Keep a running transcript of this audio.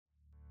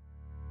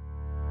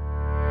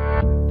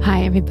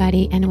Hi,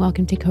 everybody, and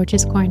welcome to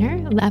Coach's Corner.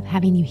 Love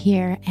having you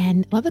here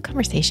and love the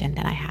conversation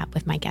that I have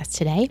with my guest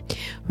today.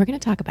 We're going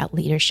to talk about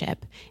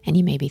leadership. And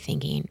you may be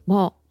thinking,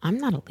 well, I'm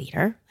not a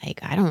leader. I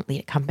don't lead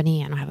a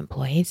company. I don't have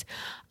employees.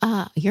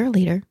 You're a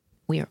leader.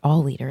 We are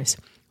all leaders.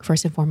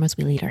 First and foremost,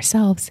 we lead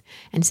ourselves.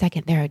 And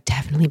second, there are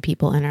definitely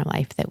people in our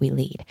life that we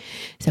lead.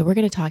 So we're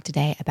going to talk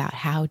today about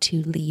how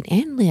to lead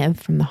and live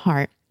from the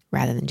heart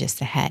rather than just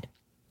the head.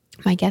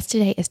 My guest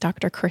today is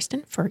Dr.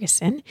 Kirstin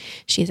Ferguson.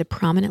 She is a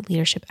prominent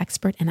leadership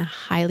expert and a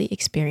highly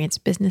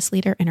experienced business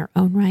leader in her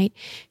own right.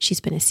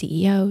 She's been a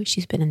CEO.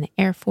 She's been in the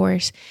Air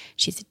Force.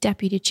 She's a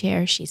deputy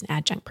chair. She's an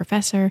adjunct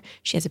professor.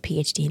 She has a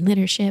PhD in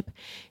leadership.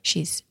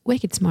 She's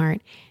wicked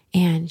smart,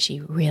 and she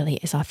really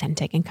is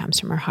authentic and comes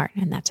from her heart,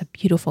 and that's a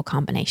beautiful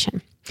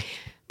combination.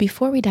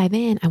 Before we dive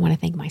in, I want to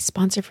thank my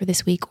sponsor for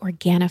this week,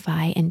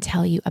 Organifi, and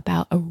tell you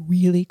about a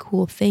really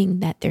cool thing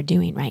that they're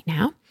doing right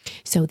now.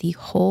 So the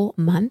whole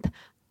month,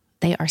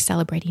 they are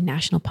celebrating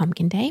National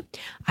Pumpkin Day.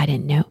 I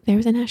didn't know there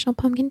was a National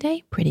Pumpkin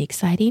Day. Pretty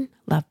exciting.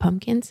 Love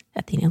pumpkins.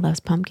 Athena loves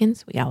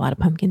pumpkins. We got a lot of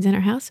pumpkins in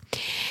our house.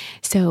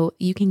 So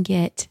you can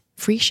get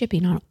free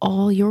shipping on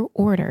all your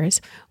orders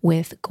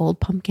with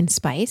Gold Pumpkin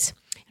Spice.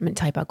 I'm going to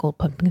tell you about Gold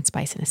Pumpkin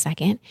Spice in a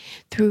second,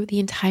 through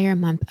the entire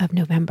month of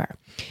November.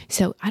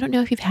 So I don't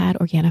know if you've had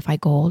Organifi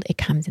Gold. It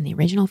comes in the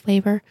original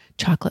flavor,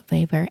 chocolate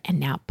flavor, and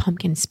now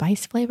pumpkin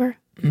spice flavor.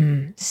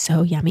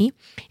 So yummy.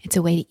 It's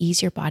a way to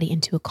ease your body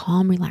into a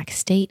calm, relaxed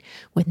state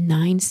with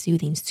 9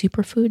 soothing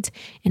superfoods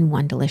and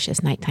 1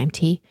 delicious nighttime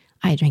tea.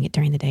 I drink it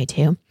during the day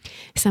too.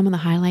 Some of the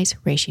highlights: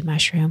 reishi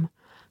mushroom,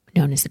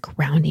 known as the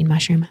grounding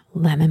mushroom,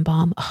 lemon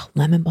balm. Oh,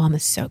 lemon balm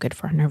is so good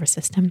for our nervous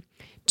system.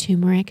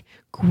 Turmeric,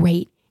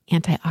 great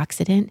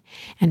antioxidant,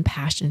 and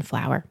passion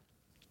flower,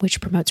 which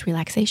promotes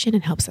relaxation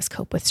and helps us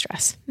cope with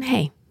stress.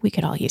 Hey, we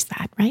could all use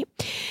that, right?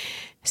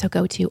 So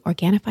go to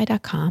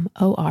Organifi.com,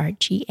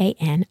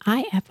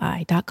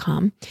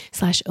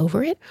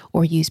 Organifi.com/overit,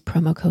 or use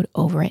promo code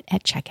overit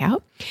at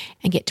checkout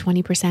and get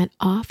 20%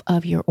 off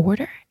of your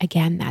order.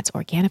 Again, that's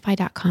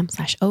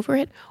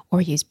Organifi.com/overit,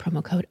 or use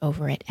promo code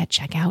overit at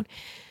checkout.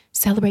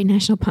 Celebrate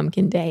National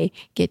Pumpkin Day.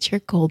 Get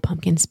your Gold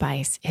Pumpkin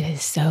Spice. It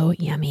is so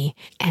yummy.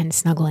 And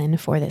snuggle in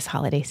for this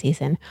holiday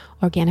season.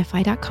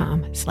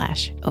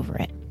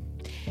 Organifi.com/overit.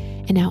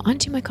 And now on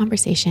to my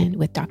conversation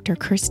with Dr.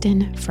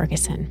 Kirstin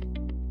Ferguson.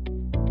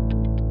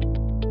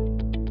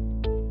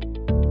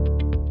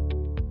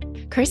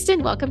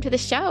 Kirstin, welcome to the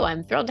show.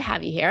 I'm thrilled to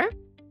have you here.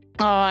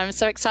 Oh, I'm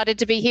so excited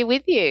to be here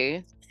with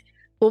you.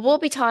 Well, we'll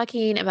be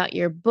talking about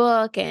your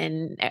book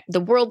and the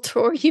world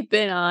tour you've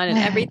been on and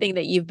everything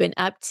that you've been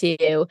up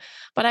to.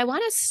 But I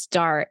want to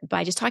start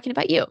by just talking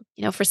about you.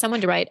 You know, for someone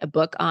to write a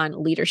book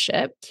on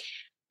leadership,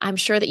 I'm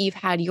sure that you've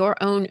had your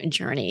own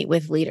journey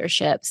with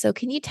leadership. So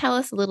can you tell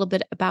us a little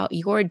bit about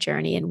your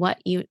journey and what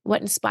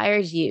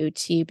inspired you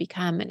to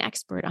become an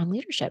expert on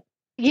leadership?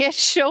 Yeah,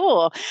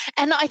 sure.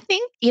 And I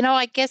think,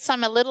 I guess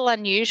I'm a little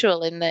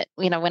unusual in that,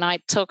 when I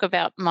talk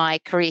about my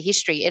career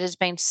history, it has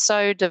been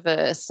so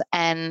diverse,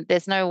 and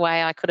there's no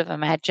way I could have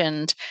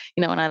imagined,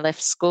 when I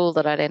left school,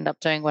 that I'd end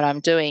up doing what I'm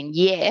doing.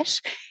 Yet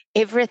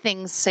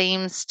everything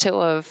seems to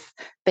have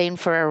been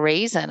for a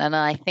reason. And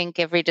I think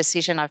every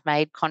decision I've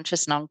made,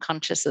 conscious and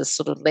unconscious, has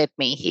sort of led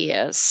me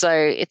here. So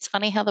it's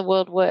funny how the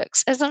world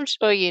works, as I'm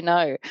sure you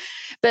know.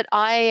 But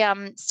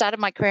I started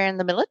my career in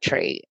the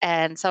military,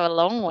 and so a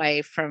long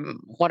way from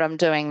what I'm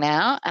doing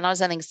now. And I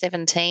was only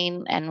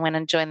 17 and went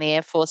and joined the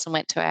Air Force and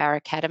went to our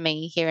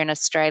academy here in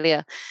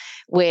Australia,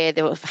 where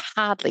there were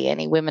hardly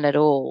any women at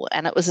all.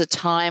 And it was a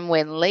time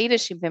when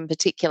leadership in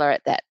particular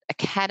at that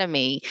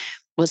academy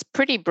was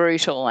pretty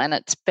brutal, and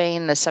it's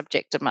been the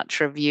subject of much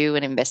review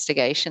and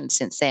investigation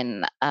since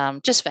then,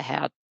 just for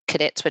how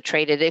cadets were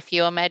treated. If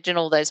you imagine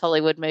all those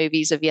Hollywood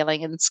movies of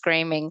yelling and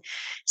screaming,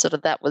 sort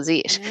of that was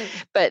it. Yeah.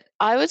 But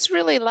I was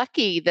really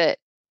lucky that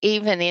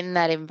even in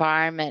that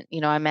environment,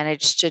 I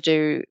managed to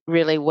do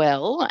really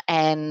well,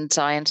 and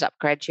I ended up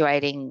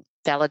graduating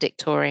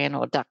valedictorian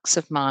or dux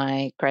of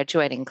my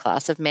graduating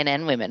class of men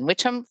and women,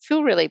 which I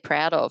feel really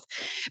proud of.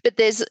 But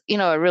there's,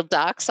 a real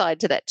dark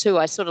side to that too.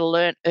 I sort of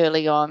learnt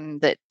early on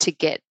that to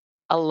get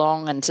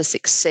along and to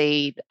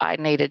succeed, I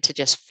needed to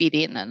just fit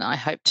in, and I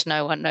hoped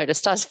no one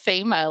noticed I was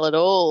female at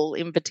all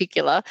in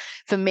particular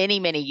for many,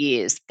 many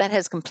years. That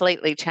has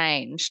completely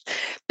changed.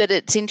 But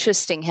it's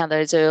interesting how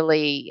those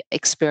early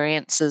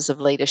experiences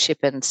of leadership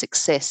and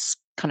success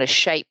kind of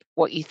shape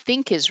what you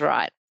think is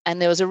right. And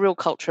there was a real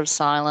culture of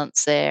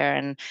silence there,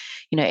 and,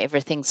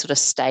 everything sort of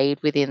stayed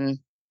within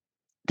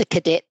the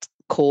cadet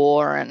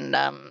core. And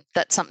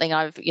that's something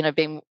I've,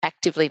 been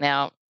actively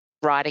now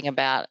writing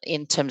about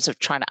in terms of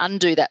trying to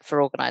undo that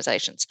for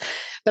organisations.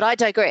 But I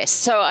digress.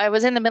 So I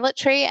was in the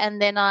military, and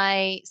then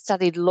I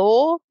studied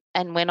law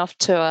and went off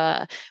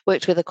to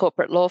worked with a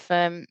corporate law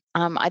firm.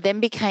 I then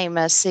became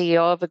a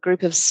CEO of a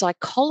group of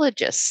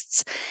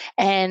psychologists.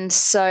 And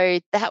so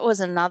that was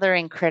another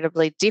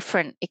incredibly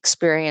different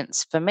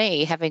experience for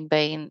me, having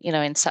been,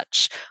 in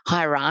such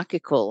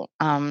hierarchical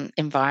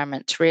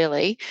environments,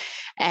 really.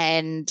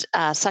 And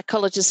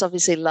psychologists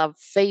obviously love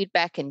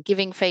feedback and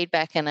giving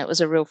feedback, and it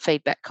was a real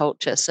feedback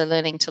culture. So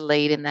learning to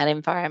lead in that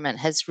environment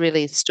has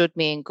really stood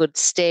me in good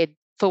stead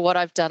for what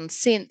I've done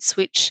since,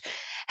 which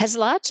has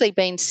largely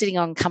been sitting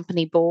on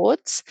company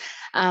boards,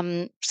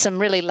 some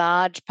really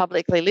large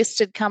publicly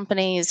listed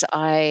companies.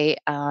 I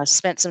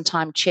spent some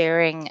time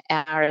chairing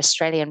our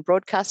Australian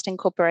Broadcasting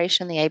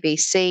Corporation, the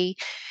ABC,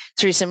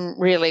 through some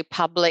really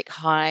public,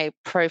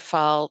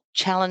 high-profile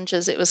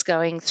challenges it was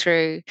going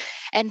through.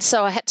 And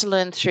so I had to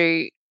learn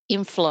through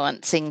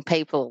influencing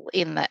people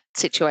in that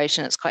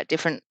situation. It's quite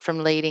different from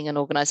leading an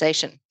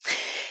organisation.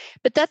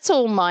 But that's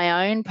all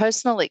my own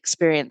personal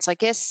experience. I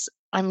guess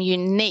I'm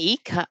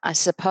unique, I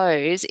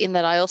suppose, in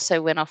that I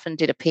also went off and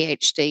did a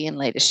PhD in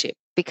leadership,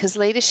 because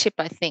leadership,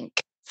 I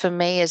think, for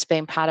me has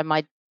been part of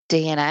my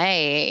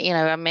DNA.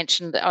 I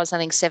mentioned that I was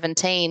only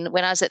 17.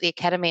 When I was at the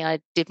academy, I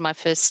did my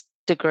first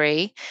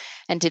degree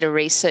and did a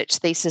research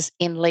thesis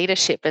in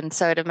leadership. And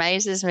so it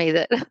amazes me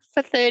that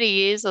for 30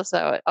 years or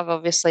so, I've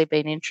obviously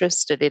been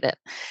interested in it.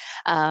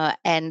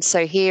 And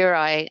so here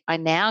I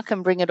now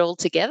can bring it all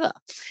together.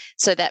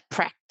 So that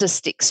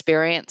practiced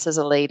experience as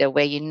a leader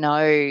where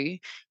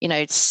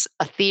it's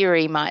a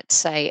theory might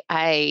say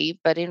A,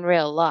 but in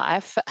real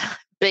life,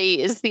 B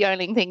is the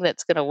only thing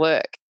that's going to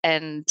work.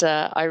 And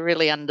I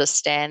really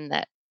understand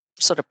that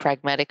sort of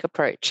pragmatic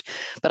approach.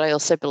 But I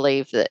also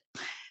believe that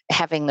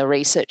having the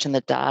research and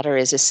the data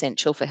is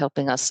essential for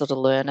helping us sort of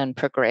learn and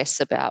progress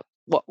about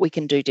what we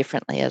can do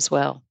differently as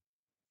well.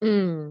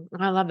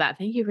 I love that.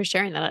 Thank you for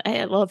sharing that.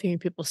 I love hearing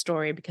people's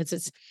story because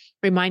it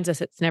reminds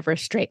us it's never a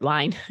straight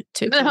line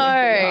to who we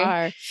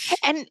are.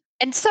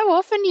 And so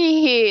often you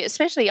hear,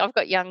 especially I've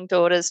got young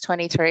daughters,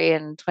 23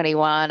 and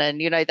 21,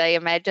 and, they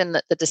imagine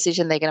that the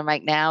decision they're going to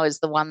make now is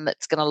the one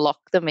that's going to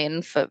lock them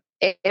in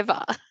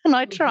forever. And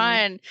I try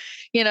and,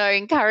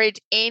 encourage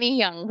any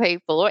young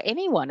people or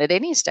anyone at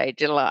any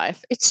stage in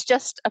life. It's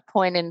just a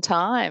point in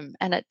time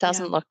and it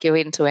doesn't lock you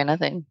into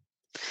anything.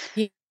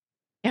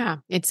 Yeah,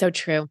 it's so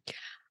true.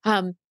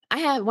 I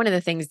have one of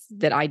the things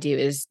that I do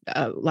is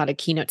a lot of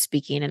keynote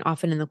speaking and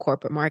often in the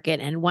corporate market.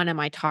 And one of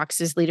my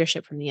talks is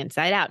leadership from the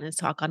inside out, and it's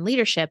talk on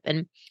leadership.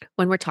 And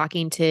when we're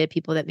talking to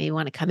people that may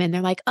want to come in,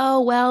 they're like,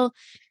 oh, well,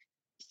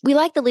 we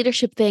like the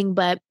leadership thing,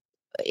 but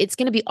it's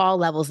going to be all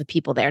levels of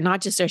people there,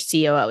 not just our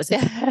COOs.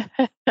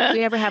 If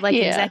we ever have like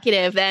an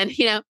executive, then,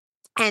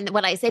 and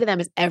what I say to them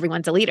is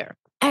everyone's a leader.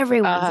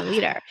 Everyone's a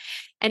leader.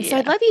 And so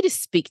I'd love you to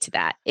speak to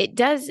that. It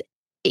does.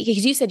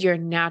 Because you said you're a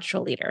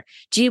natural leader.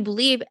 Do you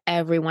believe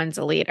everyone's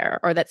a leader,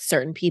 or that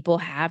certain people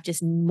have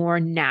just more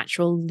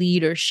natural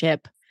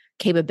leadership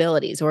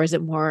capabilities? Or is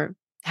it more,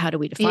 how do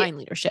we define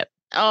leadership?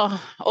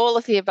 Oh, all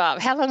of the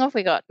above. How long have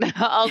we got?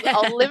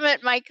 I'll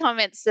limit my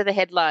comments to the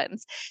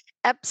headlines.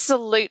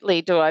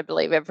 Absolutely do I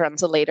believe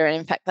everyone's a leader. And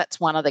in fact, that's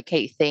one of the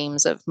key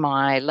themes of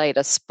my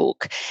latest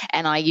book.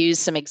 And I use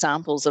some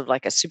examples of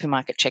like a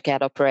supermarket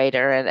checkout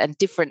operator and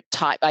different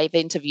type. I've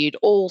interviewed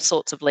all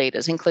sorts of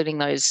leaders, including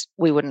those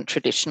we wouldn't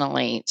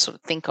traditionally sort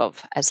of think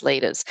of as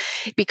leaders,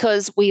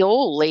 because we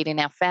all lead in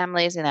our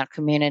families, in our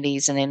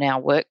communities, and in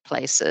our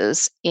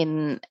workplaces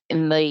in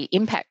the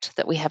impact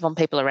that we have on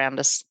people around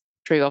us,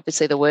 through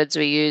obviously the words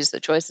we use, the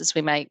choices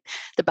we make,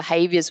 the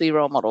behaviours we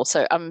role model.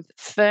 So I'm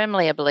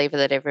firmly a believer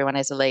that everyone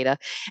is a leader.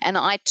 And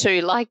I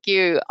too, like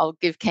you, I'll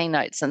give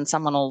keynotes and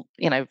someone will,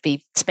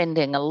 be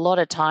spending a lot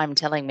of time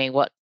telling me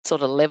what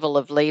sort of level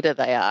of leader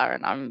they are.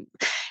 And I'm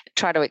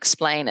try to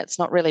explain it's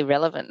not really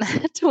relevant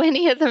to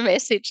any of the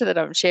message that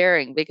I'm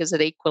sharing, because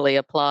it equally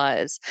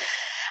applies.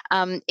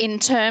 In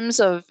terms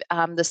of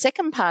the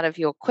second part of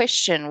your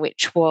question,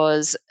 which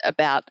was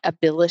about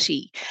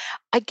ability,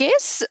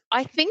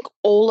 I think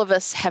all of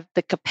us have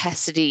the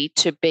capacity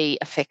to be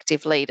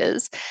effective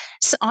leaders.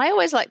 So I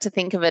always like to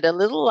think of it a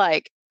little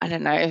like, I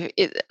don't know,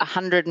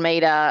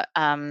 100-meter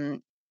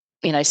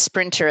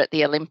sprinter at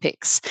the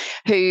Olympics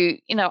who,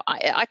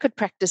 I could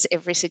practice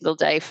every single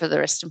day for the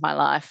rest of my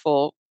life,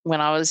 or when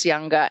I was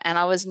younger, and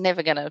I was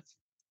never going to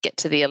get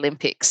to the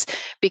Olympics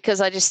because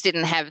I just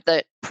didn't have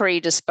the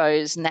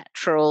predisposed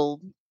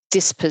natural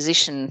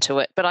disposition to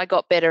it. But I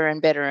got better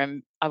and better,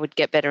 and I would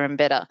get better and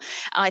better.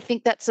 I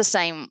think that's the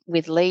same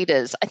with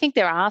leaders. I think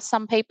there are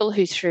some people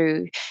who,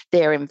 through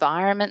their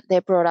environment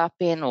they're brought up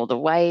in, or the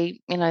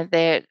way,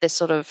 they're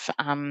sort of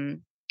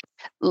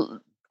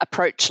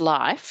approach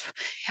life,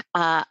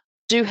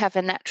 do have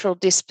a natural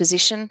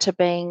disposition to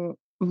being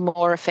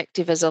more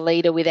effective as a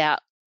leader without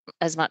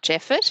as much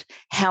effort.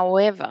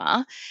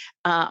 However,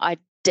 I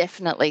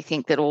definitely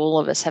think that all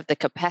of us have the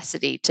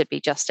capacity to be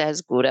just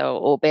as good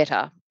or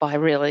better by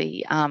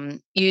really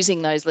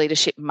using those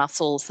leadership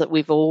muscles that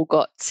we've all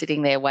got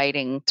sitting there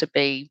waiting to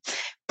be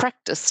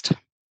practiced.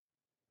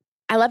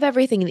 I love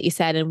everything that you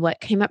said. And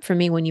what came up for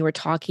me when you were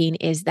talking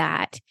is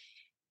that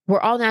we're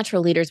all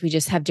natural leaders. We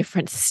just have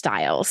different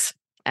styles.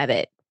 of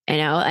it.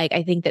 Like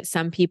I think that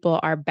some people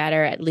are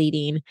better at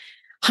leading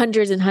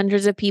hundreds and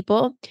hundreds of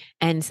people,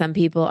 and some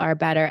people are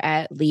better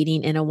at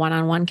leading in a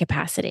one-on-one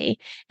capacity,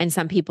 and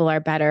some people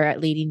are better at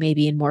leading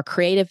maybe in more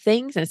creative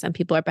things, and some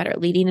people are better at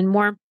leading in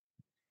more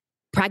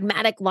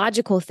pragmatic,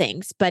 logical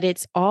things, but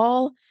it's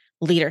all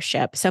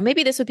leadership. So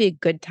maybe this would be a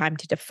good time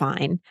to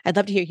define. I'd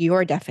love to hear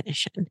your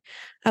definition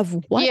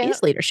of what Yeah.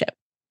 is leadership.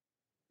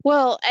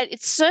 Well,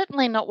 it's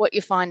certainly not what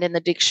you find in the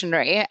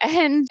dictionary.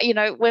 And,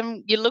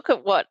 when you look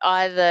at what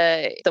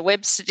either the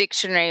Webster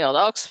Dictionary or the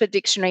Oxford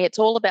Dictionary, it's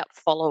all about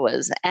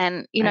followers.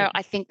 And, Right.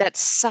 I think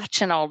that's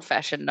such an old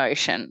fashioned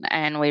notion.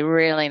 And we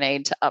really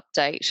need to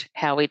update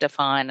how we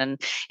define.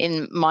 And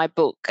in my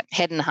book,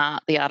 Head and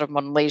Heart, The Art of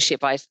Modern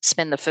Leadership, I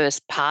spend the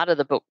first part of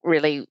the book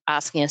really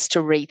asking us to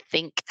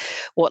rethink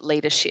what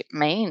leadership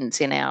means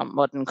in our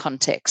modern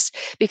context.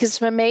 Because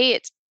for me,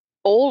 it's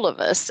all of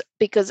us,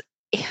 because,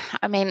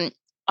 I mean,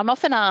 I'm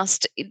often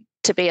asked,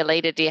 to be a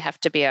leader, do you have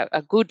to be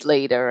a good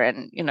leader?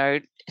 And,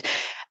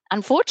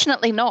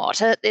 unfortunately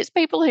not. There's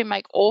people who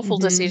make awful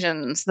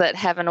decisions that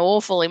have an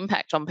awful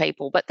impact on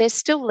people, but they're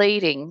still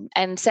leading.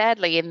 And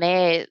sadly, in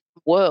their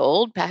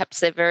world,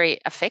 perhaps they're very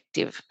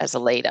effective as a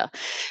leader.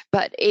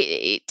 But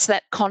it's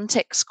that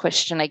context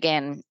question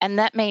again. And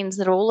that means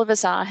that all of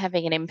us are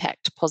having an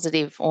impact,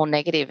 positive or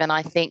negative. And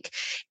I think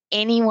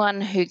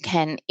anyone who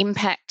can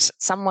impact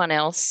someone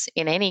else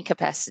in any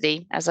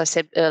capacity, as I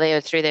said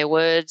earlier, through their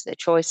words, their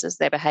choices,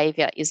 their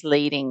behavior, is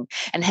leading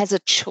and has a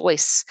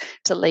choice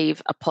to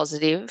leave a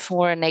positive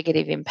or a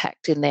negative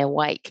impact in their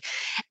wake.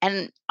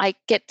 And I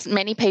get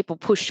many people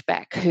pushed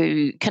back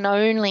who can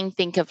only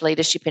think of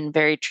leadership in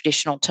very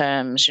traditional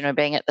terms,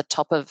 being at the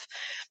top of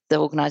the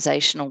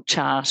organizational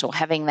chart or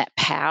having that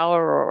power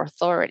or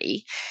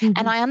authority.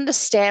 And I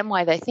understand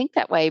why they think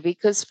that way,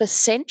 because for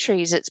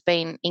centuries it's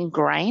been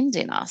ingrained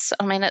in us.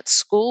 I mean, at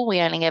school we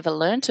only ever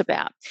learnt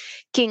about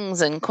kings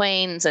and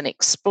queens and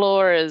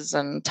explorers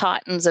and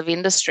titans of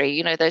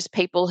industry, those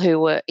people who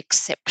were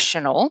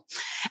exceptional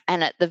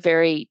and at the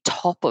very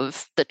top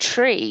of the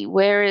tree.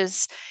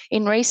 Whereas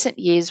in recent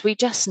years, we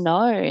just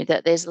know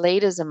that there's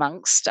leaders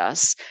amongst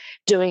us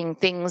doing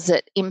things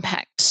that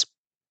impact,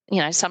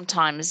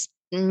 sometimes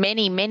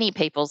many, many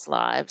people's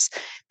lives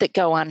that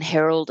go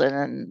unheralded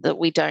and that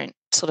we don't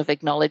sort of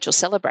acknowledge or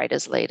celebrate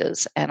as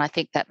leaders. And I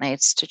think that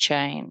needs to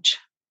change.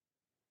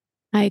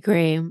 I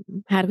agree.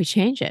 How do we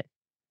change it?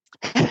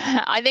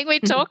 I think we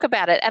talk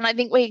about it, and I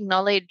think we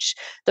acknowledge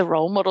the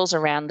role models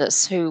around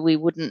us who we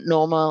wouldn't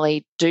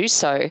normally do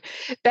so.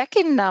 Back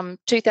in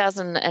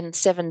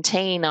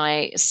 2017,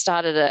 I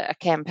started a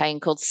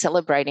campaign called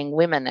Celebrating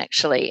Women,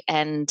 actually,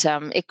 and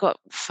it got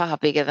far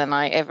bigger than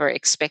I ever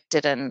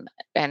expected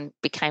and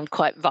became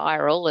quite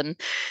viral and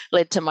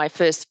led to my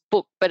first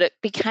book. But it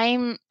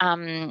became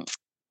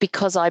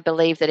because I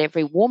believe that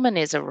every woman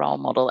is a role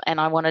model,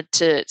 and I wanted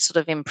to sort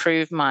of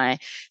improve my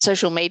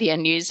social media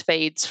news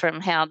feeds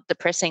from how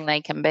depressing they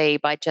can be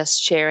by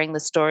just sharing the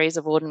stories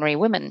of ordinary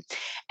women.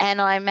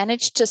 And I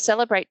managed to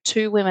celebrate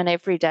 2 women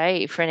every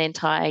day for an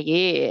entire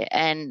year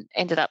and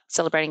ended up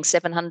celebrating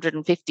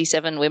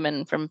 757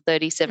 women from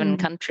 37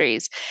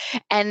 countries.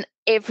 And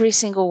every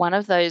single one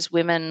of those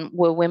women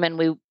were women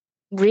we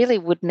really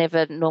would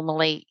never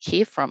normally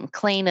hear from: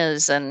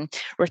 cleaners and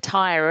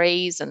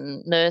retirees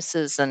and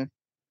nurses and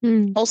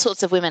all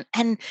sorts of women.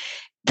 And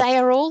they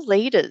are all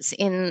leaders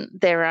in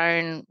their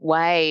own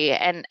way.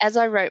 And as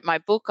I wrote my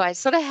book, I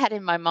sort of had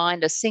in my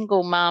mind a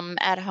single mum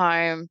at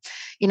home,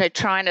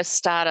 trying to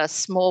start a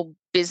small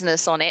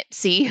business on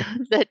Etsy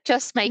that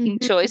just making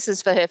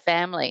choices for her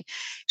family.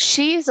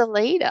 She is a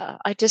leader.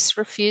 I just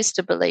refuse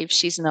to believe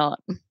she's not.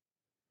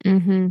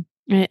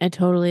 I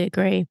totally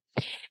agree.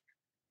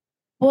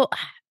 Well,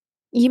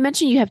 you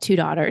mentioned you have 2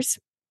 daughters.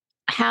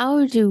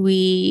 How do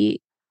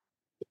we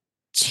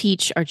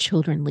teach our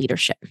children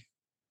leadership?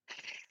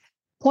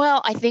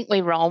 Well, I think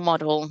we role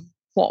model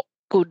what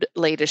good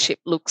leadership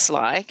looks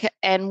like,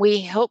 and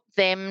we help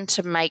them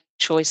to make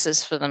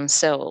choices for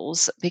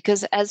themselves,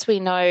 because as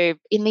we know,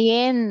 in the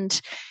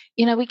end,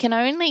 we can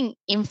only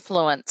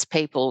influence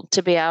people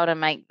to be able to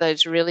make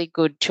those really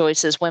good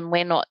choices when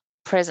we're not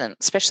present,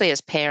 especially as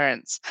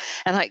parents.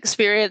 And I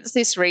experienced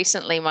this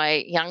recently.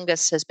 My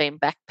youngest has been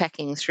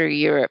backpacking through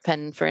Europe,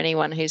 and for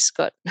anyone who's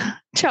got a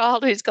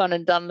child who's gone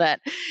and done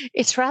that,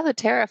 it's rather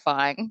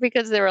terrifying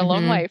because they're a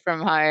long way from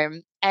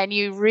home. And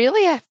you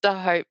really have to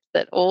hope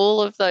that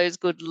all of those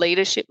good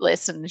leadership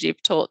lessons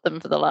you've taught them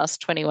for the last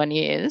 21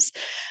 years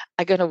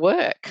are going to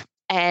work.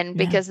 And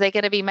because they're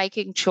going to be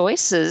making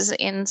choices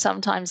in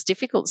sometimes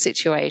difficult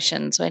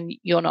situations when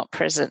you're not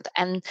present.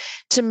 And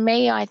to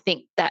me, I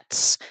think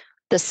that's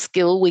the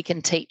skill we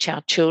can teach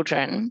our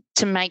children,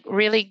 to make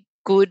really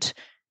good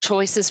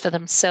choices for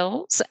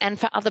themselves and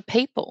for other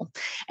people,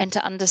 and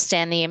to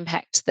understand the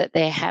impact that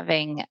they're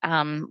having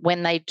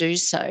when they do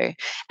so.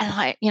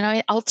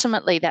 And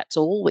ultimately that's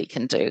all we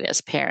can do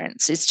as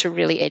parents, is to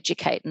really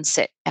educate and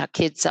set our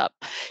kids up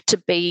to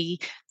be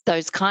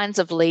those kinds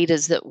of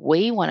leaders that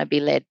we want to be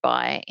led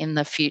by in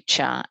the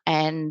future.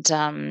 And,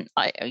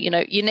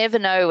 you never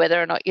know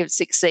whether or not you've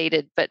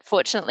succeeded. But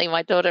fortunately,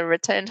 my daughter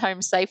returned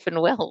home safe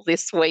and well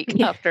this week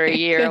after a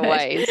year Good.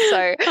 away.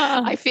 So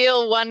I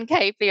feel one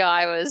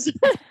KPI was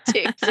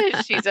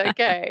ticked. She's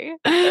okay.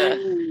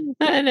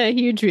 And a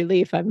huge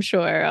relief, I'm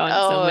sure, on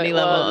so many It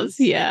levels. was.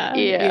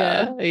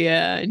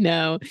 Yeah.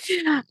 No.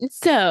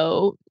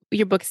 So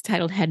your book's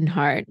titled Head and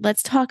Heart.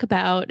 Let's talk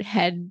about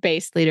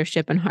head-based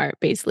leadership and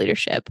heart-based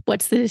leadership.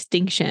 What's the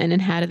distinction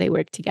and how do they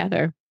work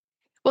together?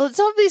 Well, it's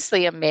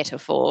obviously a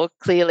metaphor,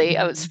 clearly.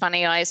 It was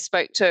funny. I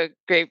spoke to a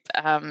group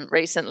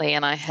recently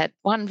and I had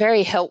one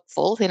very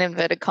helpful, in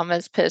inverted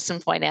commas, person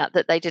point out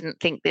that they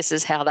didn't think this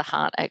is how the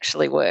heart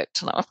actually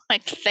worked. And I'm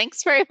like,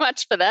 thanks very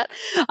much for that.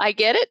 I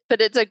get it, but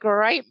it's a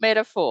great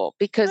metaphor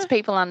because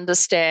people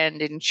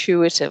understand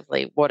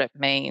intuitively what it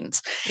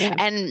means. Yeah.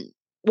 And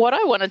what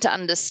I wanted to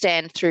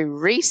understand through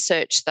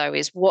research, though,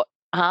 is what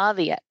are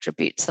the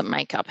attributes that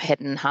make up head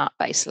and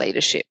heart-based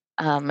leadership?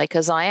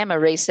 Because I am a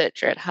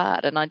researcher at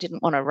heart and I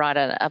didn't want to write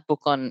a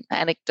book on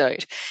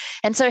anecdote.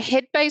 And so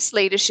head-based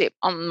leadership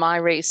on my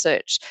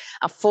research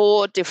are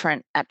 4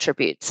 different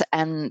attributes,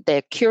 and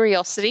they're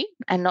curiosity,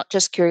 and not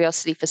just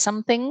curiosity for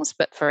some things,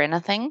 but for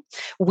anything.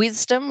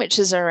 Wisdom, which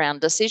is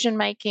around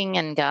decision-making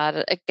and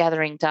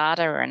gathering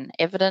data and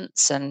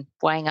evidence and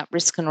weighing up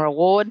risk and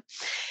reward.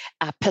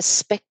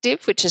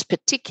 Perspective, which is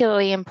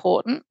particularly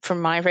important from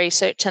my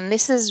research, and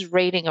this is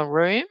reading a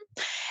room,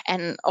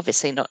 and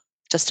obviously not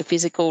just a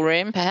physical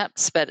room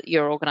perhaps, but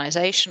your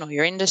organisation or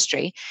your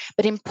industry.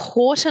 But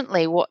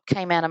importantly, what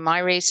came out of my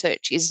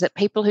research is that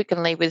people who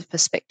can lead with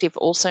perspective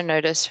also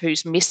notice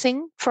who's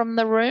missing from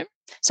the room.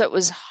 So it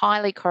was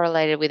highly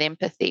correlated with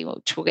empathy,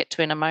 which we'll get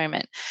to in a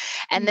moment.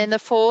 And then the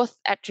 4th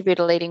attribute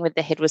of leading with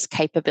the head was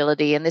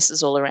capability. And this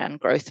is all around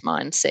growth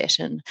mindset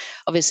and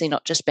obviously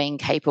not just being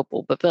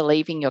capable, but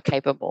believing you're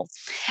capable.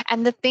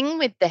 And the thing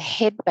with the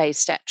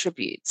head-based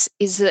attributes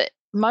is that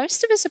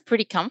most of us are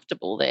pretty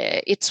comfortable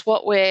there. It's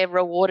what we're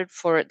rewarded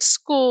for at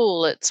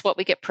school. It's what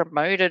we get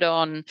promoted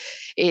on.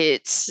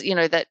 It's,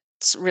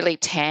 that's really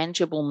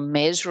tangible,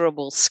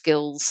 measurable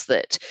skills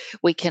that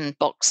we can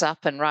box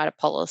up and write a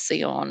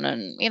policy on.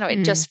 And,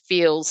 it just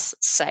feels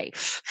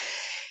safe.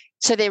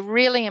 So they're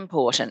really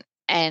important.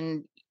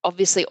 And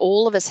obviously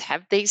all of us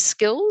have these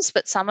skills,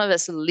 but some of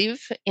us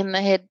live in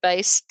the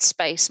head-based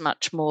space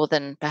much more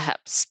than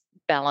perhaps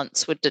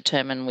balance would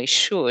determine we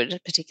should,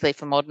 particularly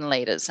for modern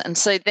leaders. And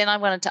so then I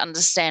wanted to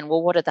understand,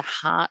 well, what are the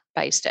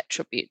heart-based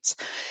attributes?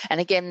 And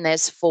again,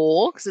 there's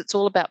 4 because it's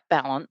all about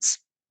balance.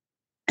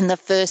 And the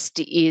first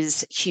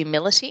is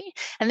humility.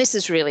 And this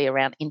is really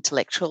around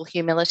intellectual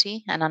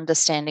humility and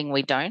understanding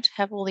we don't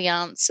have all the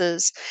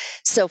answers.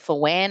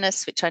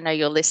 Self-awareness, which I know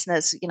your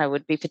listeners,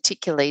 would be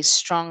particularly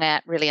strong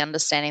at, really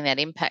understanding that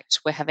impact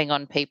we're having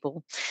on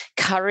people.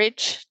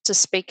 Courage to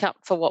speak up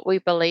for what we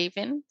believe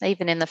in,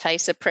 even in the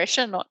face of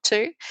pressure not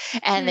to.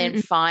 And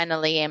then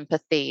finally,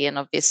 empathy, and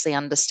obviously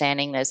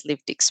understanding those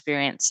lived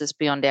experiences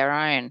beyond our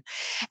own.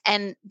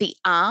 And the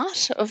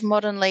art of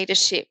modern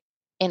leadership,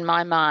 in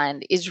my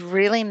mind, is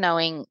really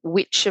knowing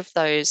which of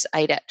those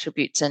 8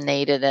 attributes are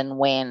needed and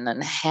when,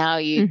 and how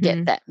you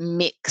get that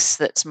mix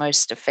that's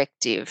most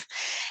effective.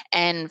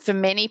 And for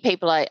many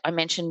people, I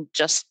mentioned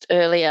just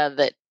earlier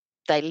that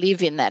they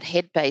live in that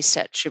head-based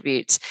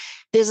attributes.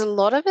 There's a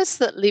lot of us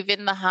that live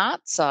in the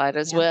heart side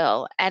as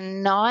well,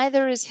 and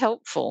neither is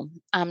helpful.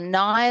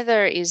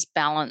 Neither is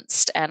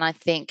balanced. And I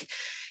think,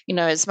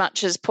 as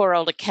much as poor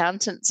old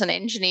accountants and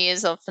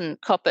engineers often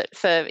cop it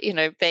for,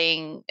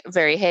 being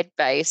very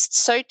head-based,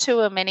 so too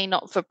are many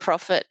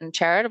not-for-profit and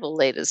charitable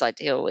leaders I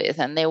deal with.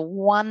 And they're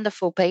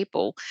wonderful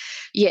people,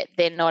 yet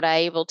they're not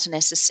able to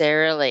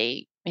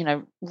necessarily,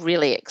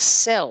 really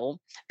excel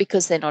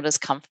because they're not as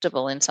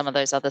comfortable in some of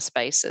those other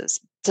spaces.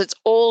 So it's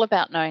all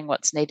about knowing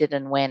what's needed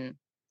and when.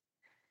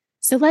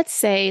 So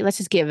let's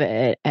just give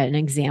an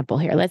example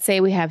here. Let's say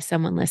we have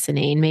someone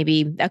listening,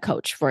 maybe a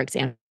coach, for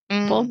example,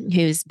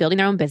 who's building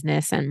their own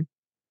business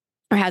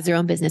or has their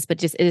own business, but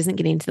just it isn't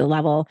getting to the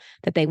level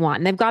that they want.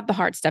 And they've got the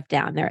hard stuff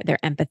down. They're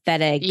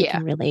empathetic. They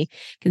can really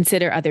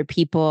consider other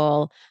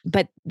people,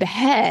 but the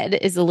head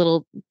is a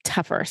little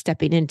tougher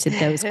stepping into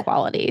those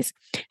qualities.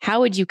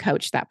 How would you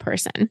coach that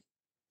person?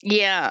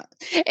 Yeah.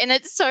 And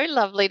it's so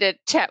lovely to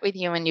chat with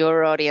you and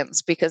your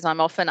audience because I'm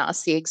often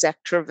asked the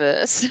exact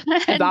reverse.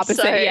 The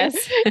opposite, yes.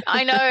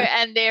 I know.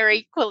 And they're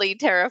equally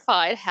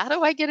terrified. How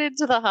do I get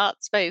into the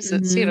heart space?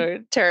 It's,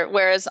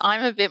 whereas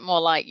I'm a bit more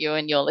like you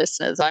and your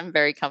listeners. I'm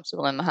very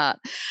comfortable in the heart.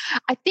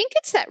 I think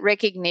it's that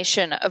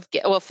recognition of,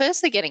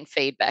 firstly getting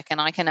feedback. And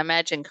I can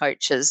imagine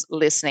coaches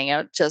listening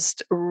are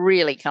just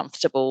really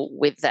comfortable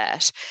with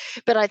that.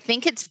 But I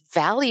think it's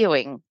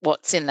valuing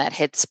what's in that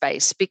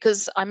headspace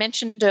because I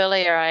mentioned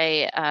earlier,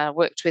 I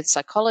worked with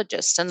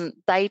psychologists and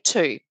they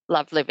too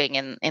love living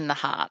in the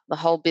heart. The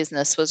whole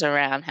business was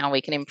around how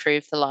we can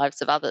improve the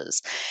lives of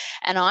others.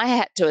 And I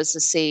had to, as a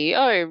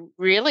CEO,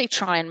 really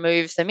try and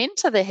move them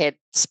into the head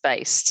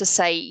space to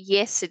say,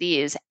 yes, it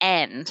is.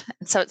 And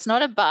so it's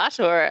not a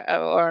but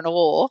or an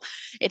or,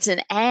 it's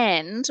an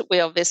and. We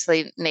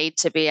obviously need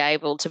to be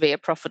able to be a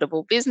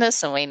profitable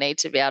business, and we need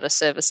to be able to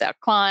service our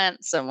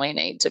clients, and we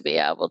need to be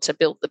able to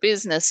build the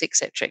business, et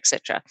cetera, et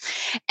cetera.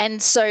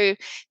 And so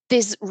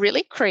there's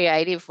really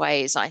creative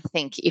ways, I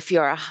think, if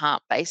you're a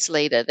heart-based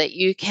leader, that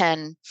you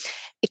can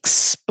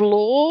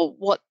explore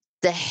what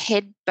the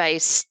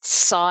head-based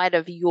side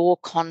of your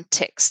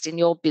context in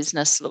your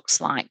business looks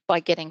like by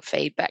getting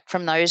feedback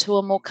from those who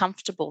are more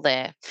comfortable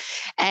there.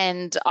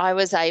 And I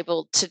was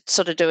able to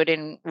sort of do it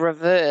in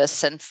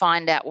reverse and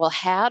find out, well,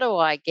 how do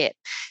I get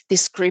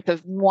this group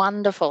of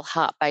wonderful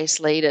heart-based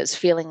leaders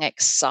feeling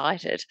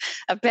excited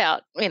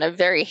about,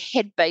 very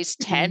head-based,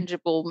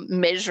 tangible,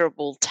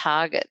 measurable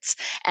targets?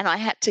 And I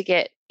had to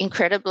get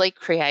incredibly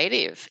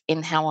creative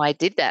in how I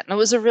did that. And it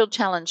was a real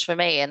challenge for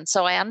me. And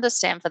so I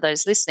understand for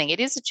those listening, it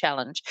is a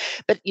challenge,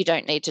 but you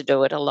don't need to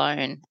do it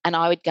alone. And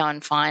I would go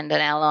and find an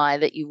ally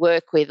that you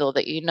work with or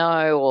that you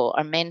know, or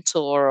a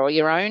mentor or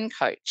your own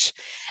coach,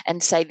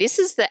 and say, this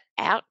is the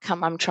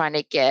outcome I'm trying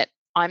to get.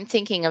 I'm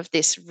thinking of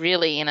this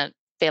really in a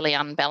fairly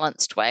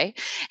unbalanced way.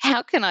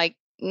 How can I,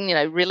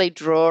 really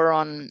draw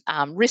on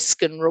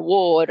risk and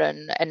reward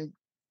and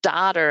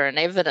data and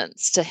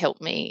evidence to help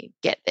me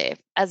get there,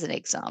 as an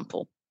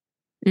example?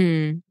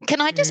 Can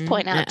I just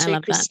point out I too,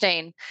 love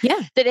Kirstin,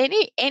 that. that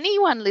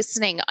anyone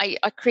listening, I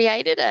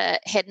created a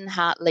head and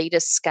heart leader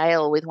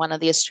scale with one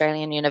of the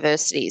Australian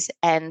universities,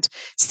 and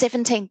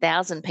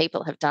 17,000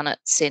 people have done it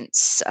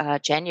since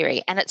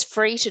January, and it's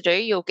free to do.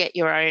 You'll get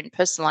your own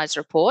personalised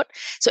report.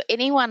 So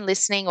anyone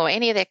listening or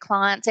any of their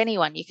clients,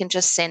 anyone, you can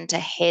just send to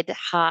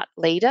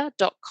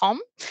headheartleader.com,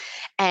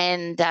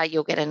 and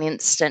you'll get an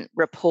instant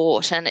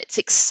report. And it's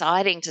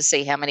exciting to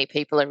see how many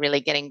people are really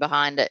getting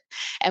behind it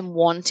and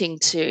wanting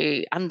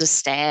to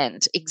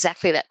understand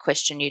exactly that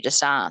question you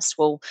just asked.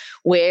 Well,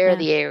 where are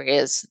the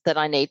areas that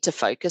I need to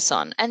focus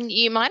on? And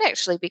you might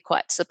actually be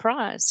quite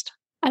surprised.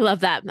 I love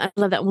that.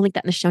 We'll link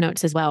that in the show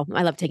notes as well.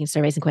 I love taking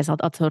surveys and quizzes.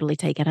 I'll totally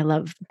take it. I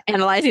love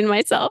analyzing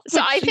myself.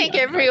 So I think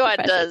everyone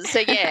does. So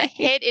yeah,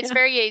 it's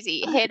very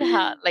easy.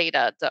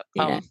 Headheartleader.com.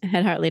 Yeah,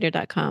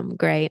 headheartleader.com.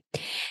 Great.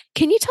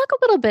 Can you talk a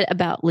little bit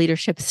about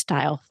leadership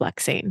style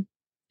flexing?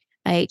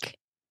 Like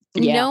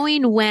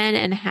knowing when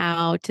and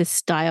how to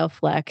style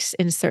flex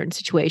in certain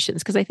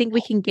situations. Because I think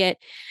we can get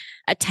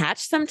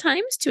attached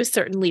sometimes to a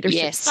certain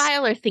leadership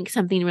style, or think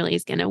something really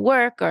is going to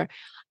work, or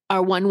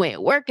are one way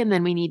at work and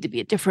then we need to be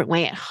a different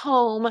way at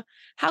home.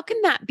 How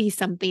can that be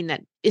something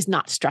that is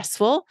not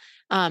stressful?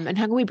 And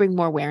how can we bring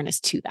more awareness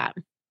to that?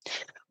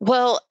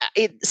 Well,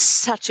 it's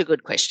such a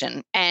good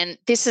question. And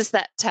this is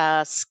that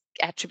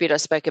attribute I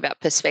spoke about,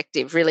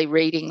 perspective, really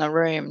reading the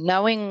room,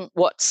 knowing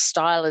what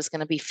style is going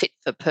to be fit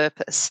for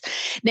purpose.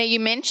 Now, you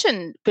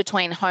mentioned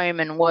between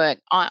home and work.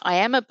 I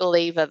am a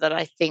believer that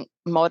I think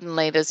modern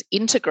leaders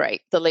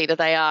integrate the leader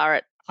they are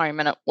at home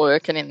and at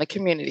work and in the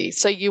community.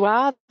 So you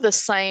are the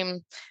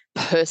same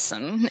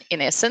person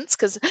in essence,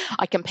 because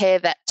I compare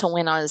that to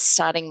when I was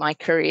starting my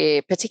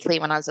career,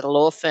 particularly when I was at a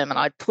law firm, and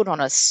I'd put on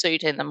a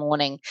suit in the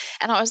morning,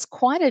 and I was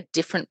quite a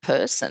different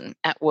person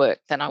at work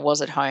than I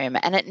was at home,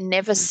 and it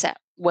never sat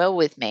well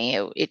with me.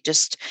 It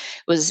just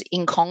was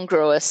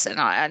incongruous, and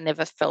I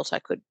never felt I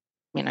could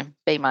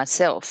be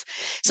myself.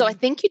 So I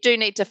think you do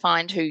need to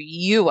find who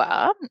you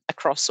are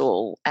across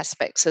all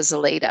aspects as a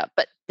leader,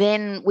 but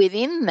then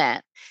within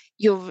that,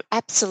 you're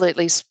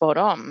absolutely spot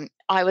on.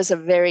 I was a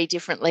very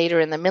different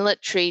leader in the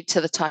military to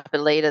the type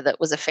of leader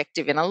that was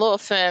effective in a law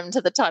firm,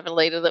 to the type of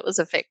leader that was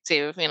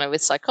effective,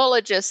 with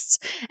psychologists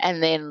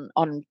and then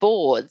on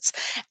boards.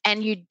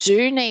 And you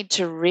do need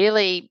to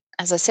really,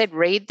 as I said,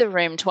 read the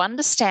room to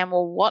understand,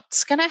 well,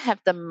 what's going to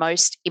have the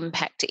most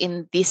impact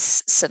in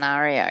this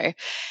scenario?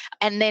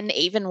 And then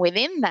even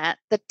within that,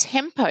 the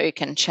tempo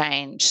can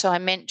change. So I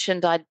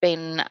mentioned I'd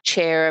been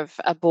chair of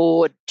a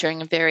board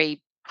during a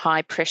very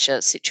high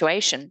pressure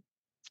situation.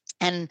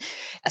 And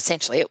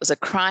essentially it was a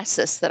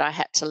crisis that I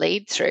had to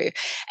lead through.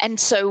 And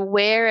so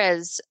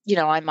whereas,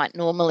 I might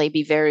normally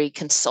be very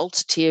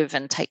consultative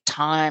and take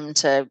time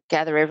to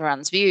gather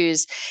everyone's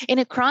views, in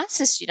a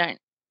crisis you don't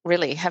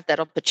really have that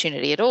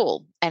opportunity at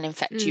all. And in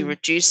fact, you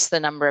reduce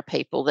the number of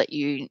people that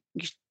you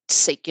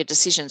seek your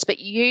decisions. But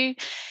you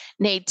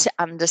need to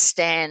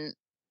understand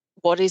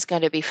what is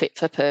going to be fit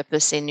for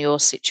purpose in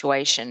your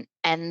situation.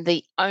 And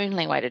the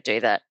only way to do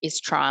that is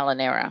trial and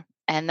error.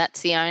 And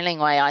that's the only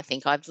way I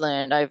think I've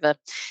learned over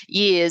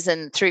years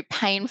and through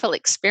painful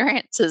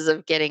experiences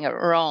of getting it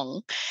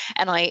wrong.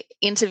 And I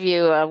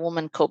interview a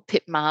woman called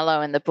Pip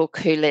Marlowe in the book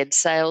who led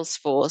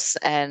Salesforce.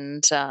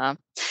 And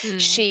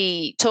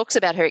she talks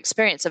about her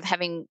experience of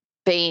having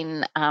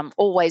been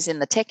always in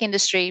the tech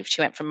industry.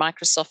 She went from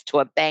Microsoft to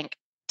a bank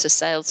to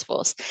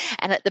Salesforce.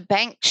 And at the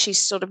bank, she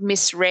sort of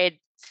misread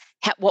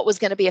what was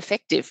going to be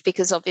effective,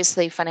 because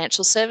obviously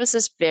financial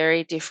services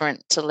very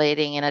different to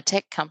leading in a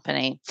tech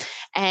company.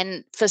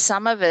 And for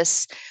some of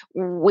us,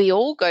 we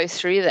all go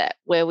through that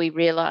where we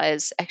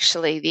realize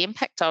actually the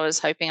impact I was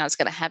hoping I was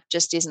going to have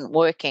just isn't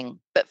working.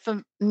 But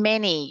for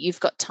many, you've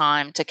got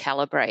time to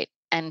calibrate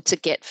and to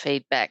get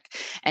feedback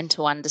and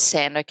to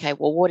understand, okay,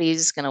 well, what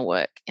is going to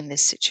work in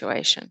this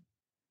situation?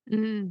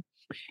 Mm.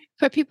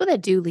 For people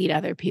that do lead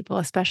other people,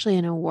 especially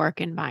in a work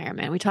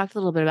environment, we talked a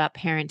little bit about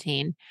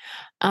parenting.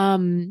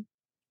 Um,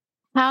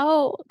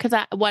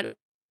 because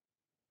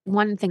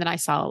one thing that I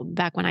saw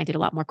back when I did a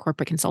lot more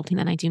corporate consulting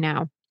than I do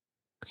now,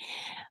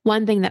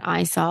 one thing that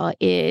I saw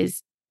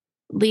is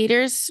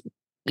leaders,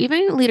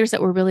 even leaders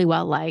that were really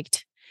well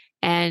liked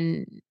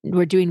and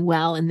were doing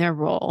well in their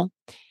role,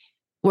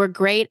 were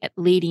great at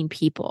leading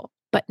people,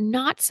 but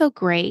not so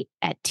great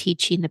at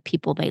teaching the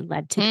people they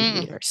led to be Mm,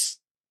 leaders.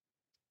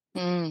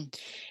 mm.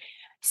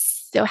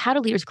 So, how do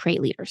leaders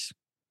create leaders?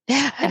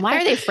 And why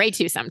are they afraid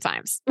to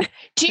sometimes?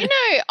 Do you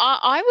know,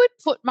 I would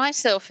put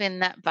myself in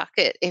that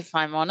bucket, if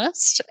I'm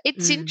honest.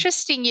 It's Mm,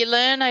 interesting. You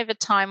learn over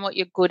time what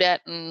you're good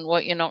at and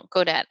what you're not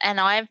good at. And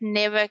I've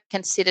never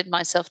considered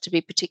myself to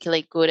be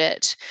particularly good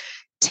at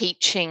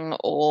teaching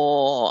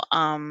or,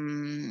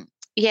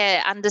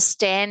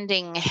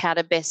 understanding how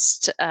to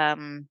best.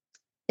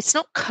 It's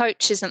not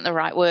coach, isn't the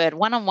right word.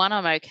 One on one,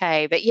 I'm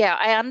okay. But yeah,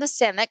 I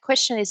understand that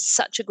question is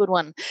such a good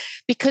one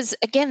because,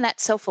 again,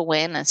 that self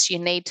awareness, you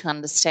need to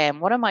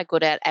understand what am I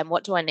good at and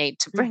what do I need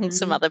to bring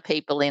some mhm, other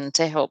people in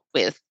to help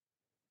with.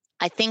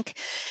 I think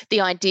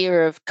the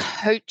idea of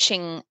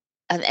coaching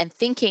and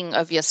thinking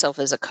of yourself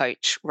as a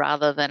coach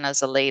rather than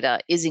as a leader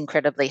is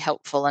incredibly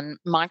helpful. And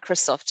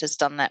Microsoft has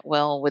done that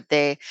well with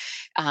their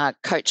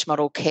coach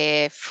model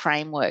care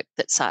framework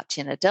that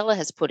Satya Nadella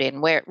has put in,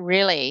 where it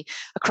really,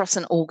 across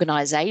an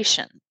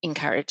organization,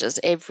 encourages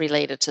every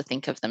leader to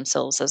think of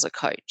themselves as a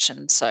coach.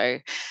 And so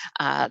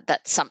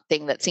that's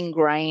something that's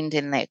ingrained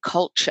in their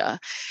culture.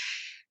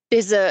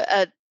 There's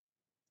a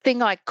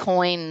thing I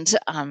coined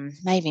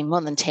maybe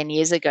more than 10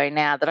 years ago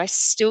now that I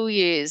still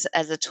use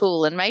as a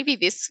tool. And maybe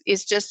this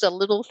is just a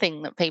little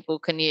thing that people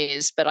can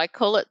use, but I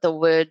call it the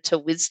word to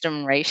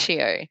wisdom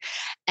ratio.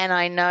 And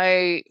I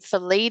know for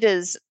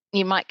leaders,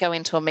 you might go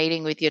into a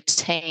meeting with your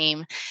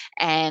team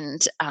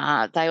and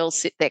they all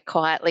sit there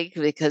quietly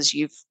because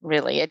you've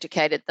really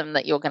educated them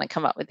that you're going to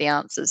come up with the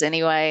answers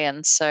anyway.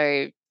 And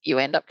so you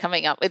end up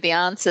coming up with the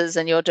answers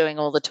and you're doing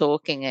all the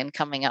talking and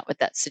coming up with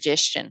that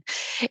suggestion.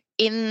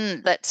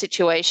 In that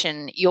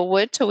situation, your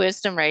word to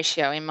wisdom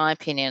ratio, in my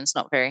opinion, is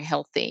not very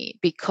healthy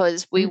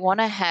because we mm, want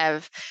to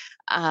have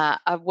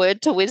a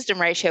word to wisdom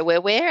ratio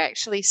where we're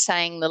actually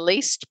saying the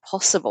least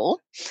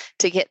possible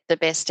to get the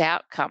best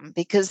outcome,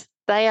 because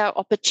they are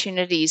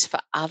opportunities for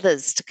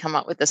others to come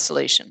up with a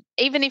solution.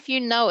 Even if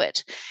you know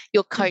it,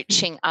 you're mhm.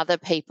 coaching other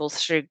people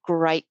through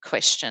great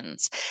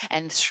questions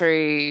and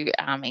through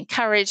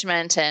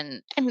encouragement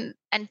and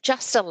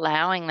just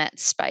allowing that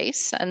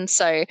space. And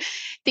so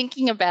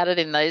thinking about it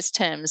in those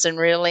terms and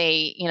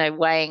really,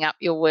 weighing up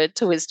your word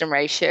to wisdom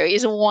ratio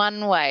is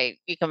one way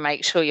you can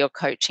make sure you're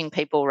coaching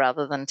people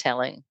rather than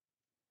telling.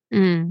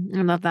 I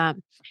love that.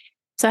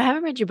 So, I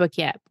haven't read your book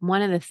yet.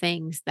 One of the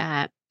things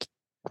that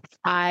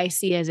I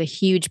see as a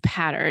huge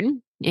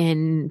pattern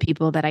in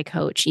people that I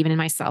coach, even in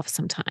myself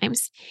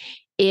sometimes,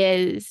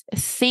 is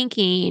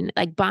thinking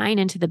like buying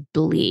into the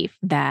belief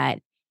that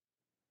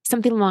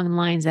something along the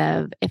lines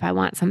of if I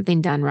want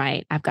something done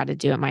right, I've got to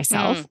do it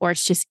myself, Mm, or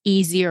it's just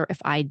easier if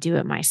I do it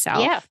yeah.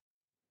 myself.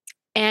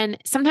 And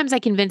sometimes I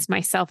convince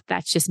myself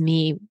that's just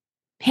me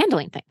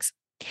handling things.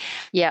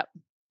 Yeah.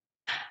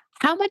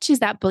 How much is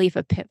that belief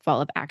a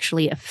pitfall of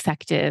actually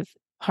effective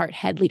heart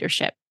head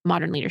leadership,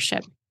 modern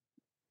leadership?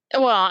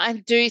 Well, I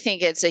do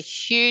think it's a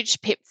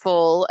huge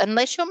pitfall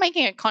unless you're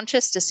making a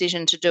conscious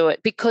decision to do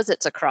it because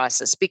it's a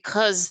crisis,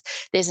 because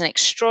there's an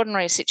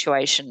extraordinary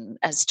situation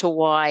as to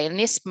why in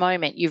this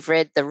moment you've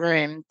read the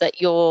room that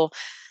your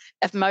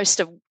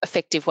most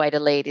effective way to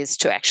lead is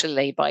to actually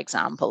lead by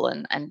example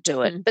and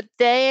do it. Mm, But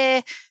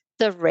they're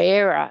the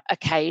rarer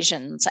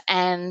occasions.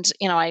 And,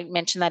 I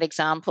mentioned that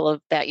example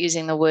about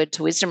using the word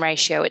to wisdom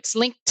ratio. It's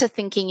linked to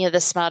thinking you're the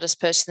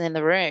smartest person in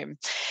the room.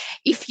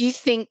 If you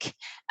think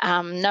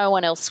no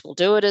one else will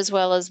do it as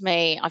well as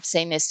me, I've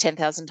seen this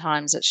 10,000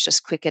 times, it's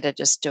just quicker to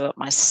just do it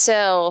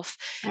myself.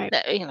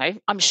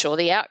 right. I'm sure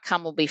the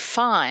outcome will be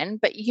fine,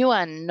 but you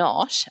are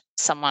not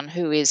someone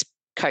who is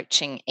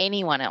coaching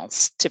anyone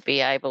else to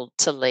be able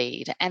to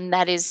lead. And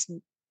that is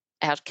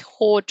our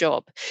core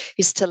job,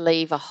 is to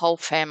leave a whole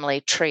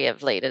family tree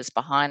of leaders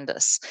behind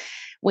us.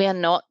 We are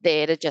not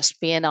there to just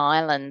be an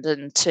island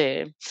and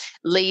to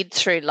lead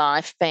through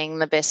life being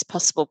the best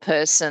possible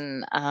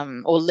person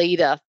or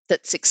leader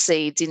that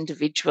succeeds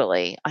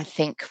individually. I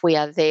think we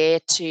are there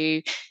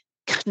to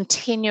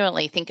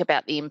continually think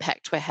about the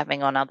impact we're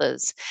having on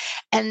others.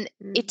 And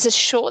Mm, it's a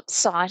short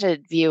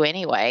sighted view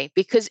anyway,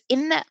 because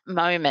in that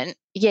moment,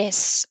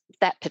 yes,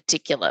 that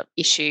particular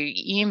issue,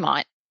 you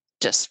might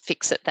just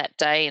fix it that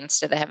day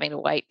instead of having to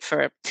wait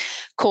for a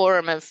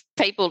quorum of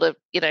people to,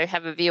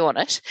 have a view on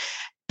it.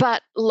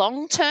 But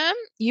long term,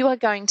 you are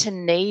going to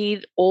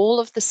need all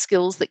of the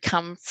skills that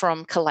come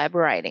from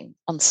collaborating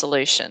on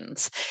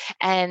solutions.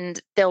 And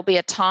there'll be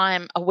a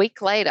time a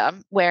week later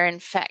where, in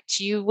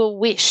fact, you will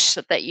wish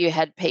that you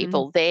had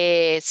people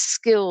there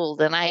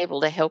skilled and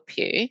able to help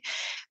you.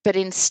 But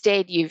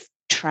instead, you've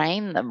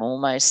trained them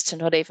almost to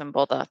not even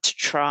bother to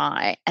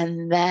try.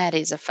 And that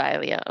is a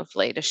failure of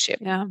leadership.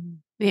 Yeah.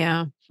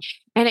 Yeah.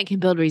 And it can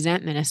build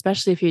resentment,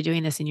 especially if you're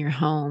doing this in your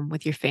home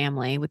with your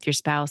family, with your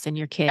spouse and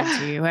your kids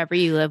or whoever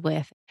you live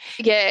with.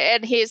 Yeah,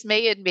 and here's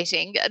me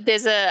admitting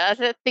there's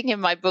a thing in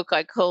my book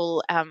I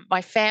call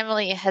my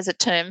family has a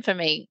term for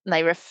me, and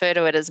they refer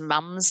to it as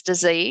mum's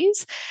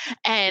disease.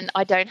 And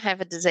I don't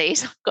have a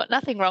disease. I've got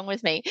nothing wrong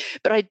with me,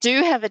 but I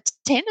do have a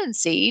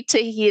tendency to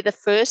hear the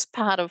first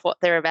part of what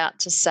they're about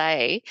to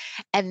say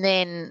and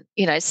then,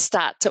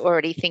 start to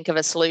already think of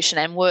a solution,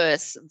 and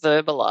worse,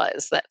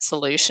 verbalize that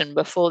solution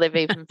before they've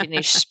even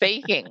finished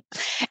speaking.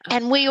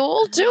 And we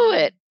all do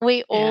it.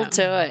 We all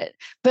do it.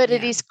 But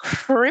it is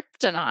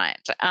kryptonite,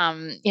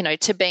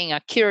 to being a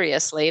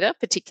curious leader,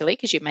 particularly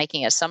because you're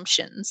making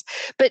assumptions.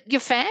 But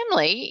your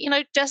family,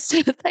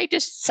 they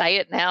just say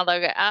it now.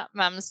 They go,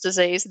 mum's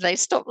disease, and they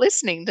stop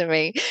listening to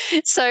me.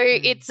 So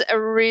it's a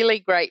really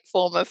great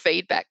form of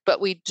feedback,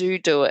 but we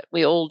do it.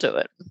 We all do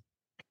it.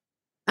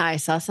 I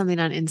saw something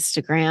on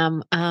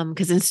Instagram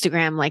because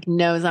Instagram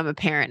knows I'm a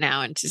parent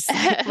now, and just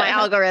my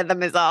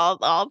algorithm is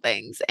all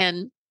things.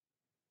 And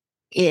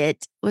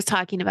it was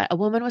talking about, a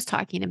woman was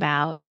talking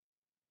about,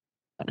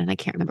 and I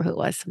can't remember who it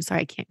was. I'm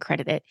sorry, I can't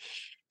credit it.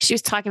 She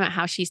was talking about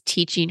how she's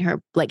teaching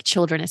her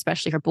children,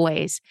 especially her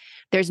boys,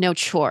 there's no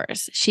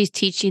chores. She's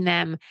teaching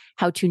them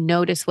how to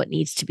notice what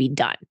needs to be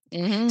done.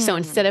 So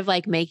instead of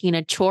making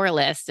a chore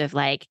list of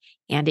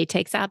Andy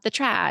takes out the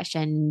trash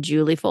and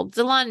Julie folds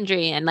the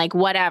laundry and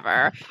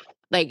whatever,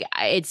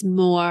 it's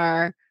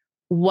more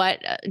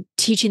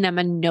teaching them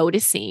a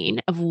noticing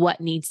of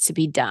what needs to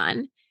be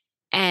done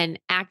and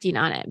acting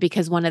on it.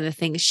 Because one of the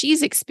things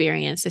she's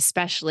experienced,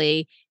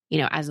 especially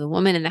as a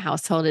woman in the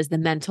household, is the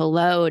mental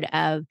load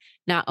of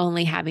not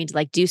only having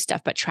to do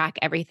stuff, but track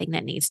everything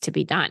that needs to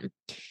be done.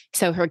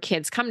 So her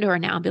kids come to her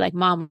now and be like,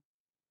 Mom,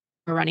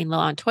 we're running low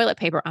on toilet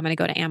paper. I'm going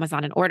to go to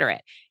Amazon and order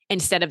it.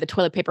 Instead of the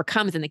toilet paper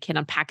comes and the kid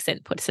unpacks it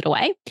and puts it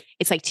away.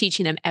 It's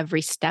teaching them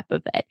every step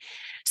of it.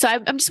 So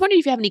I'm just wondering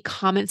if you have any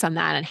comments on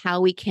that and how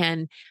we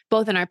can,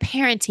 both in our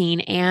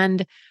parenting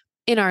and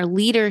in our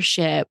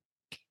leadership,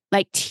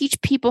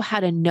 teach people how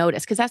to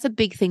notice. Because that's a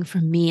big thing for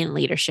me in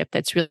leadership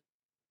that's really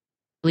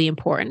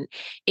important,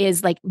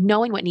 is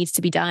knowing what needs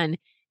to be done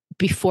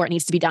before it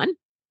needs to be done.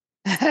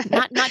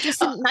 not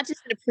just in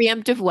a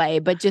preemptive way,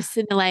 but just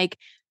in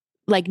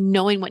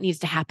knowing what needs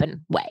to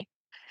happen way.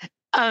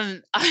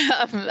 As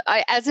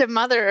a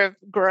mother of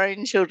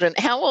grown children,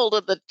 how old are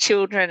the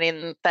children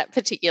in that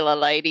particular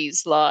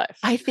lady's life?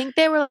 I think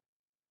they were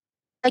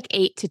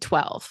 8 to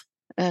 12.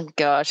 Oh,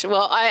 gosh.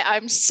 Well,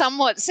 I'm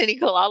somewhat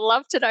cynical. I'd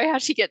love to know how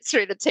she gets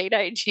through the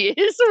teenage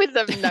years with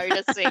them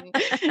noticing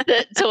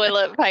that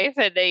toilet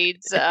paper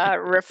needs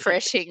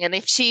refreshing. And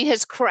if she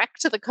has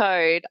cracked the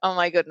code, oh,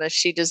 my goodness,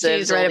 she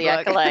deserves all the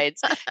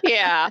accolades.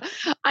 Yeah.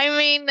 I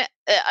mean,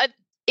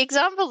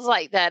 examples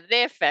like that,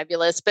 they're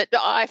fabulous, but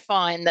I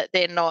find that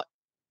they're not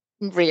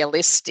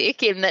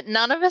realistic in that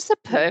none of us are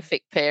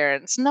perfect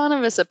parents. None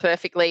of us are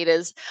perfect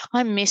leaders.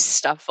 I miss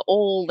stuff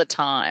all the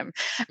time.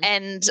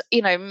 And,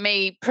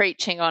 me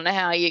preaching on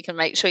how you can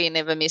make sure you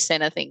never miss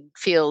anything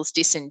feels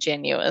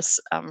disingenuous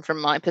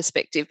from my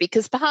perspective,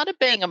 because part of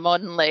being a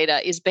modern leader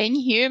is being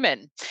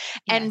human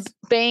and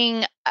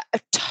being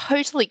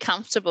totally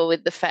comfortable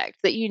with the fact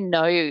that you're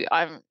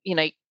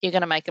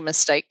going to make a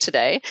mistake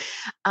today.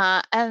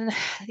 And,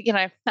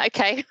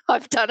 okay,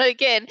 I've done it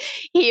again.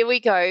 Here we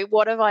go.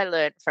 What have I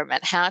learned from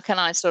it? How can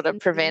I sort of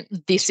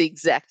prevent this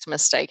exact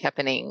mistake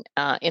happening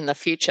in the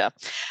future?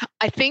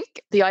 I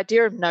think the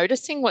idea of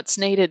noticing what's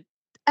needed,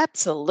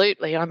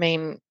 absolutely. I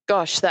mean,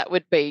 gosh, that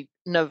would be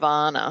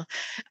nirvana.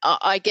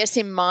 I guess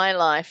in my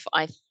life,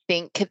 I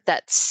think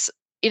that's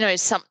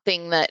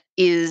something that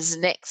is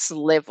next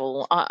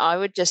level. I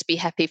would just be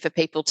happy for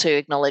people to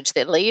acknowledge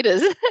their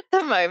leaders at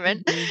the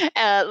moment,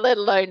 let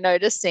alone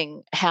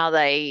noticing how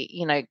they,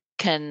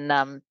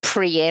 can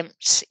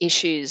preempt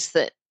issues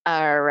that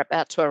are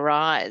about to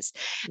arise.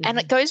 And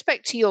it goes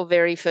back to your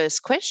very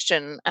first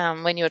question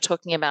when you were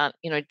talking about,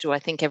 do I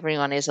think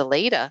everyone is a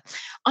leader?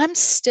 I'm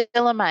still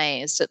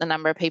amazed at the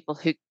number of people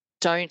who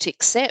don't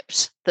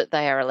accept that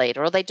they are a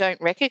leader, or they don't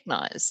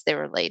recognize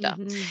they're a leader,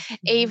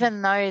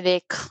 even though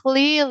they're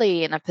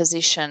clearly in a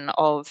position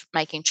of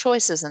making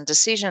choices and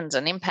decisions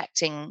and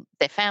impacting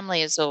their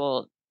families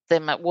or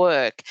them at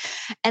work.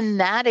 And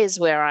that is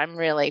where I'm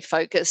really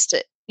focused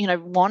at,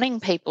 wanting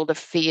people to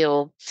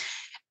feel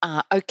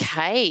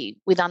okay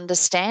with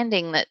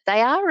understanding that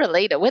they are a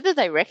leader, whether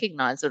they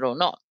recognize it or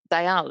not.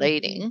 They are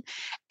leading.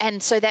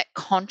 And so that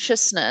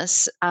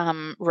consciousness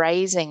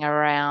raising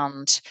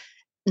around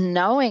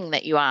knowing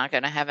that you are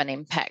going to have an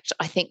impact,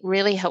 I think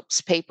really helps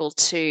people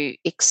to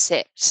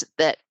accept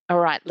that, all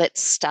right,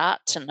 let's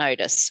start to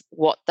notice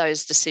what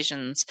those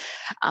decisions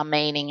are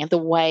meaning, and the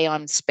way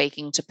I'm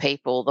speaking to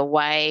people, the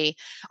way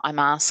I'm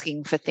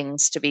asking for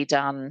things to be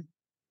done.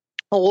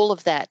 All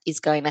of that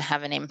is going to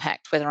have an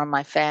impact, whether on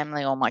my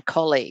family or my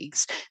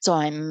colleagues. So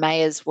I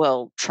may as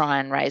well try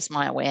and raise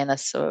my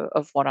awareness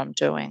of what I'm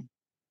doing.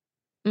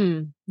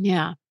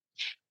 Yeah.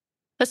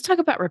 Let's talk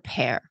about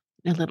repair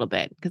a little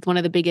bit, because one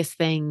of the biggest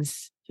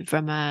things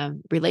from a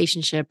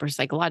relationship or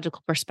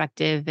psychological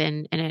perspective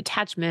in an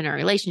attachment or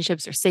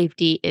relationships or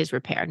safety is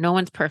repair. No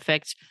one's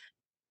perfect.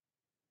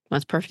 No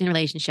one's perfect in a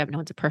relationship. No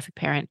one's a perfect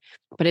parent,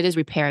 but it is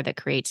repair that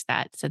creates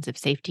that sense of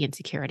safety and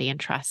security and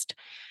trust.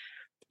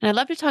 And I'd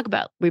love to talk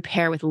about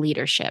repair with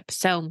leadership.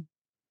 So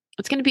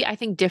it's going to be, I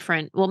think,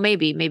 different. Well,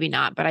 maybe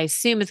not, but I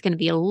assume it's going to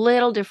be a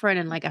little different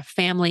in like a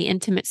family,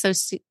 intimate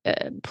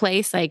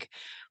place, like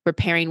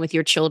repairing with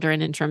your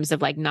children in terms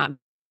of like not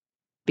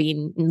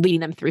leading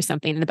them through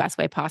something in the best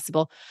way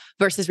possible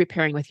versus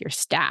repairing with your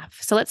staff.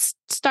 So let's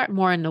start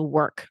more in the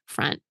work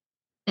front.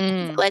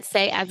 So let's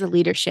say as a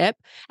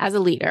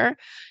leader,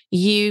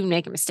 you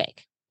make a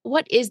mistake.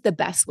 What is the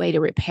best way to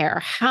repair?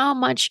 How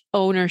much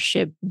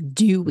ownership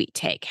do we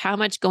take? How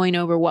much going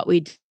over what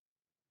we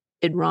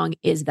did wrong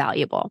is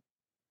valuable?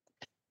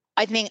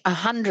 I think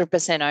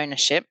 100%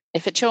 ownership.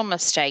 If it's your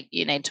mistake,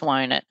 you need to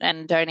own it,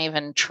 and don't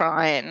even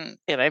try and,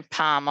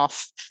 palm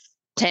off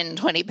 10,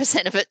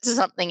 20% of it to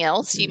something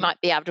else. You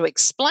might be able to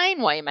explain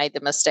why you made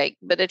the mistake,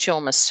 but it's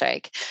your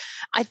mistake.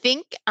 I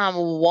think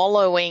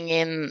wallowing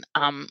in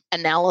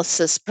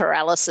analysis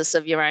paralysis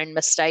of your own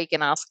mistake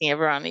and asking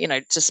everyone,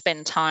 to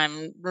spend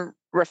time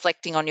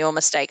reflecting on your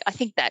mistake, I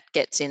think that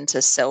gets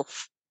into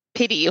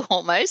self-pity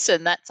almost,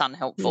 and that's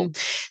unhelpful.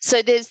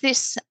 So there's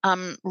this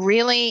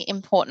really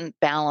important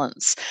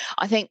balance.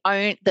 I think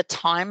the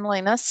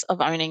timeliness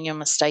of owning your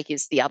mistake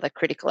is the other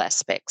critical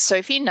aspect. So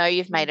if you know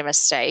you've made a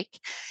mistake,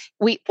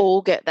 we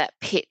all get that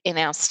pit in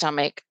our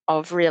stomach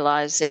of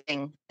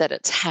realizing that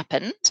it's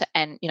happened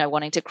and,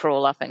 wanting to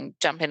crawl up and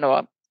jump into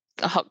a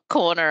hot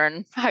corner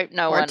and hope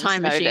no one's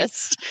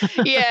noticed.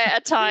 Yeah,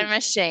 a time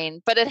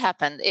machine. But it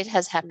happened. It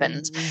has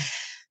happened.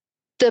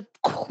 The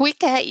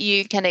quicker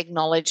you can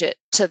acknowledge it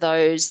to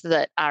those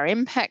that are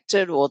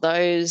impacted or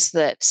those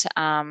that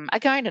are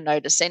going to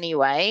notice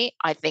anyway,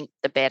 I think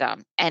the better.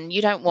 And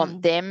you don't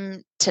want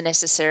them to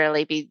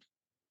necessarily be,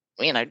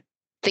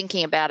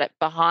 thinking about it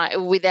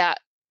without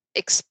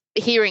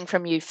hearing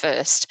from you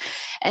first.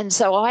 And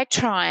so I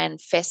try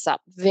and fess up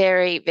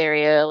very,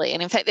 very early.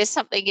 And in fact, there's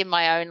something in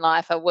my own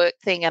life, a work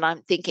thing, and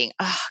I'm thinking,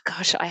 oh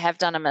gosh, I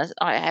have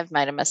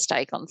made a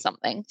mistake on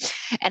something.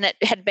 And it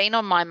had been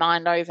on my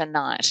mind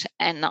overnight,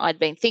 and I'd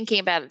been thinking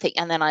about it.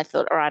 And then I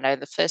thought, all right,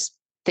 the first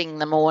thing in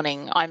the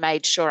morning, I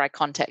made sure I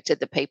contacted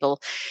the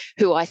people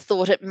who I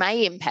thought it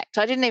may impact.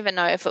 I didn't even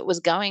know if it was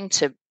going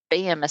to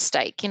be a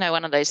mistake,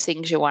 one of those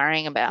things you're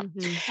worrying about,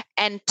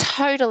 and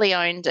totally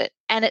owned it.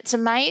 And it's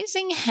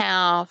amazing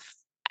how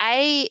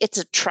it's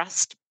a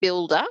trust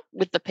builder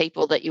with the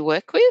people that you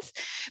work with,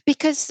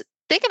 because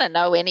they're going to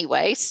know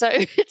anyway. So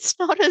it's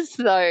not as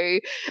though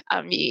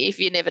if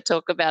you never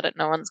talk about it,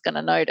 no one's going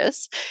to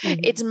notice.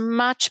 It's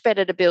much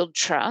better to build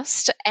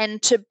trust and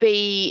to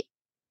be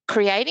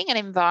creating an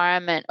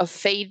environment of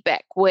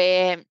feedback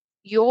where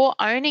you're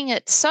owning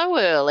it so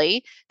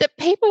early that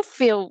people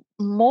feel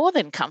more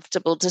than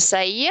comfortable to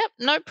say, yep,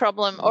 no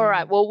problem. All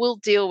right, well, we'll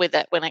deal with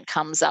that when it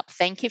comes up.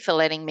 Thank you for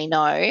letting me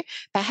know.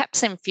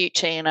 Perhaps in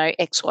future,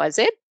 X, Y,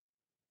 Z.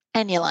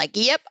 And you're like,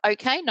 yep,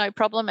 okay, no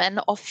problem.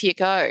 And off you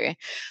go.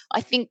 I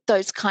think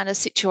those kind of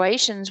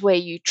situations where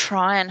you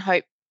try and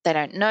hope they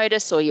don't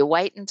notice, or you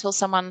wait until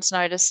someone's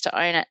noticed to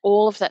own it,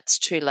 all of that's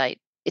too late.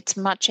 It's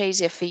much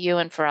easier for you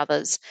and for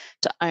others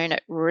to own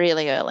it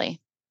really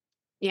early.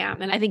 Yeah.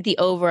 And I think the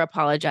over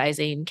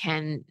apologizing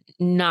can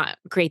not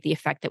create the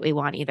effect that we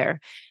want either.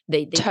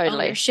 The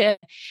Totally. ownership.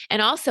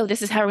 And also,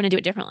 this is how we're going to do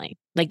it differently.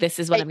 Like, this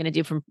is what I'm going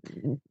to do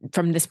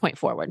from this point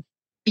forward.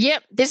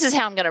 Yep, this is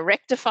how I'm going to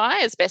rectify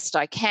as best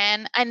I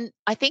can. And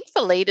I think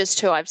for leaders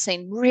too, I've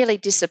seen really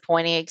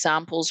disappointing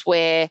examples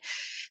where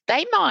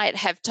they might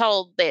have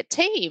told their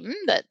team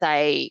that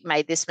they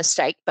made this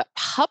mistake, but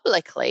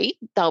publicly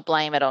they'll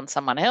blame it on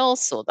someone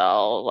else, or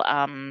they'll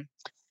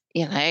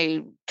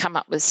come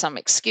up with some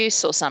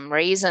excuse or some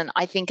reason.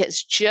 I think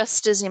it's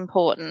just as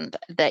important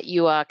that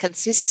you are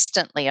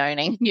consistently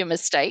owning your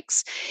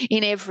mistakes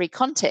in every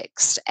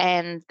context.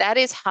 And that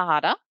is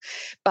harder,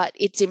 but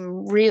it's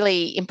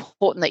really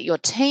important that your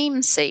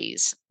team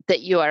sees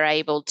that you are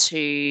able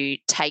to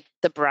take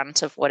the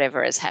brunt of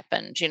whatever has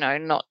happened,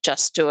 not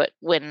just do it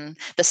when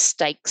the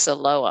stakes are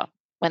lower.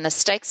 When the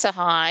stakes are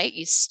high,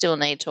 you still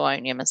need to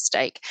own your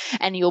mistake,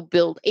 and you'll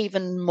build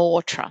even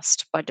more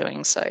trust by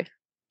doing so.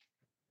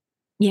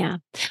 Yeah.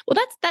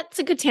 Well, that's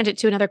a good tangent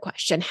to another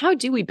question. How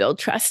do we build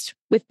trust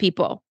with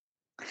people?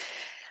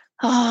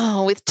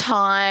 Oh, with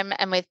time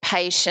and with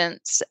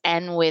patience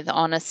and with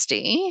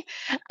honesty.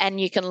 And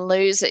you can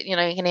lose it, you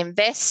can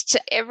invest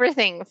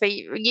everything for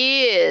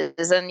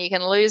years and you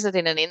can lose it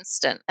in an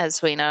instant,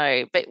 as we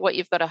know. But what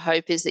you've got to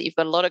hope is that you've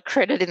got a lot of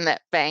credit in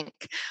that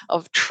bank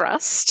of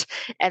trust.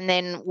 And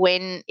then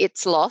when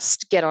it's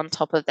lost, get on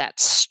top of that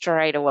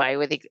straight away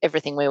with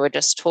everything we were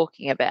just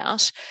talking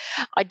about.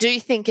 I do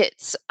think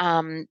it's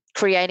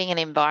creating an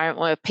environment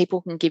where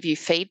people can give you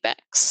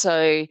feedback.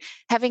 So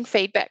having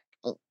feedback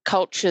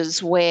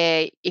cultures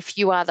where if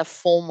you are the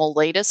formal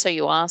leader, so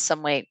you are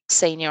somewhere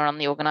senior on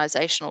the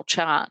organizational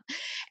chart,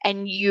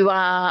 and you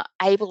are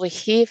able to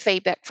hear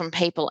feedback from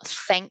people,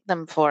 thank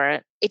them for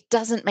it, it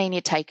doesn't mean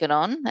you take it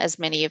on, as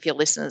many of your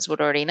listeners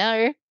would already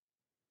know.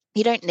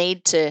 You don't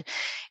need to,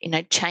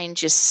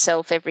 change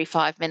yourself every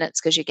 5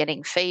 minutes because you're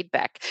getting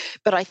feedback.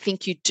 But I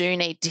think you do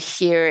need to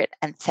hear it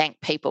and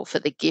thank people for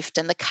the gift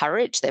and the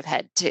courage they've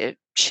had to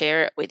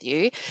share it with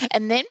you.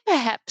 And then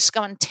perhaps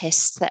go and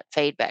test that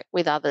feedback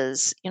with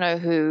others,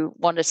 who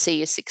want to see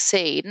you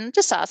succeed, and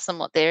just ask them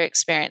what their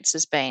experience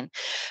has been.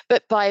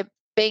 But by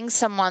being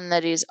someone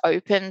that is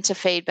open to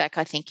feedback,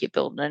 I think you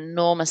build an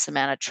enormous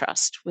amount of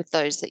trust with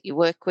those that you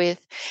work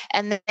with,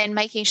 and then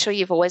making sure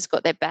you've always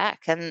got their back.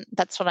 And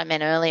that's what I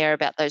meant earlier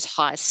about those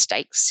high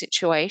stakes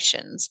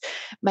situations,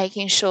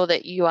 making sure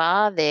that you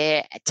are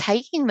there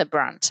taking the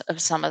brunt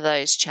of some of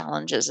those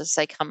challenges as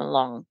they come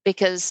along.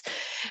 Because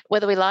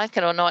whether we like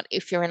it or not,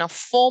 if you're in a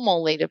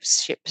formal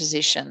leadership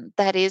position,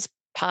 that is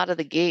part of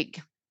the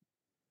gig.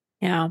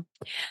 Yeah.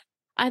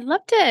 I'd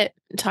love to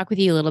talk with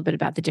you a little bit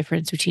about the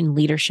difference between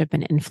leadership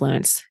and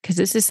influence, because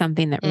this is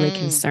something that really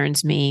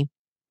concerns me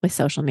with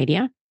social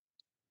media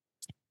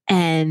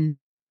and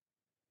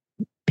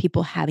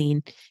people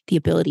having the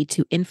ability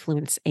to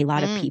influence a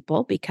lot of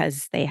people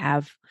because they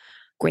have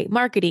great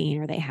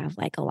marketing or they have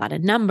like a lot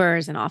of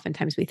numbers. And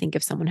oftentimes we think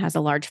if someone has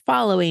a large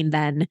following,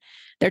 then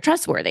they're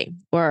trustworthy.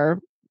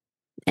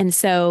 And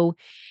so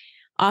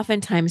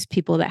oftentimes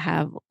people that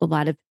have a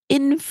lot of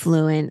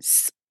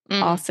influence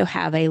also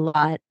have a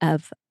lot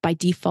of, by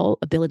default,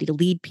 ability to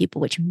lead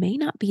people, which may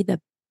not be the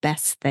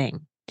best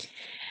thing.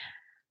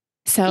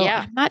 So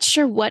I'm not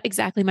sure what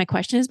exactly my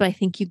question is, but I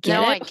think you get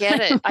it. No, I get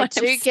it. I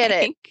do get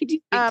it. Could you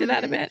speak to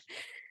that a bit?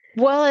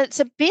 Well, it's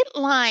a bit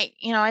like,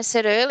 I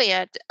said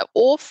earlier,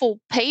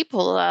 awful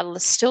people are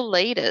still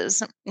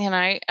leaders.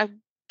 A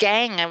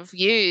gang of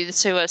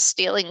youths who are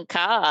stealing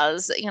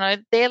cars,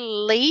 they're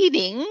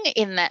leading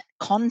in that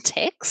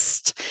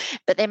context,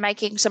 but they're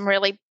making some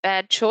really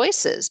bad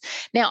choices.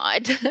 Now,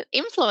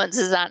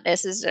 influencers aren't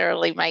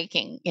necessarily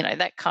making,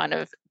 that kind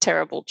of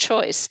terrible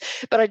choice,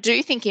 but I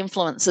do think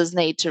influencers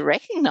need to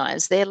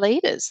recognize they're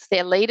leaders.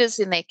 They're leaders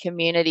in their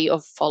community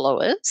of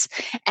followers,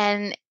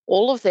 and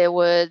all of their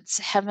words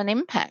have an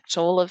impact.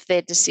 All of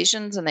their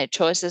decisions and their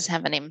choices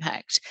have an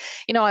impact.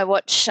 I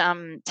watch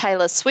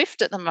Taylor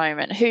Swift at the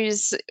moment,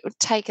 who's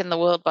taken the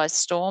world by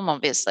storm,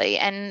 obviously,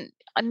 and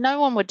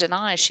no one would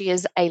deny she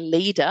is a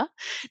leader,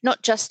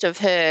 not just of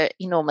her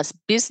enormous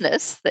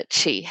business that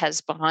she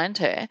has behind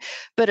her,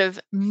 but of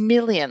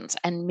millions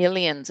and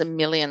millions and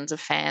millions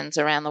of fans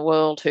around the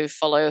world who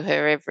follow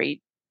her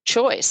every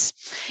choice.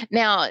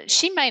 Now,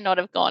 she may not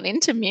have gone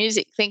into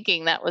music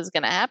thinking that was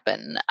going to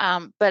happen,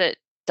 but it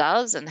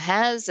does and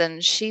has,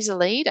 and she's a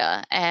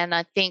leader. And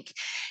I think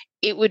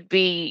it would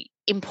be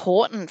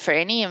important for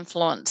any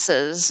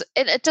influencers.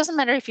 It doesn't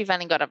matter if you've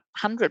only got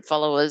 100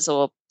 followers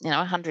or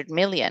 100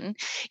 million.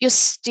 You're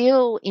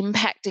still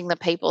impacting the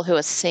people who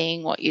are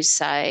seeing what you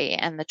say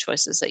and the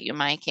choices that you're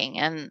making.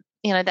 And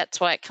that's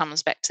why it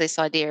comes back to this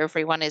idea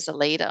everyone is a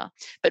leader.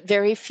 But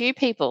very few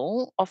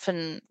people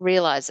often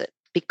realize it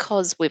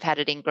because we've had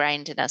it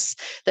ingrained in us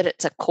that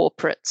it's a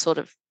corporate sort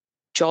of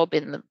job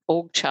in the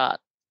org chart.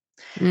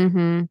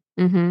 And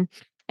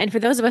for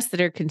those of us that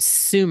are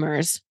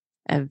consumers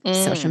of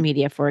social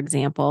media, for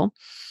example,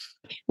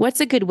 what's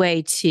a good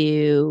way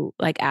to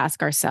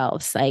ask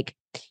ourselves,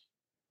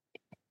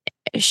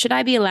 should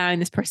I be allowing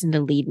this person to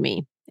lead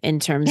me in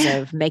terms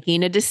of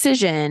making a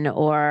decision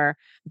or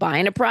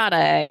buying a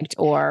product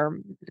or,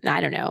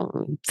 I don't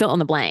know, fill in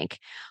the blank,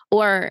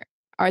 or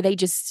are they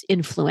just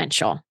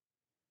influential?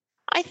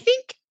 I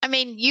think,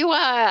 you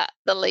are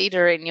the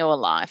leader in your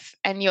life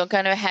and you're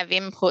going to have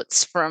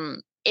inputs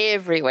from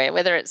everywhere,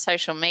 whether it's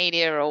social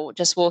media or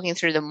just walking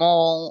through the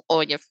mall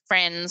or your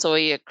friends or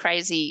your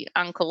crazy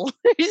uncle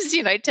who's,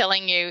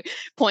 telling you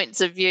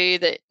points of view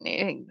that,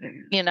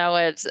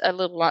 it's a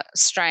little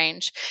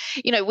strange.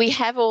 We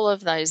have all of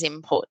those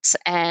inputs,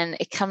 and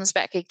it comes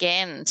back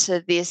again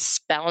to this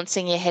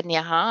balancing your head and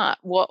your heart.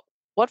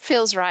 What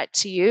feels right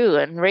to you,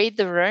 and read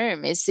the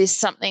room. Is this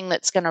something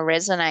that's going to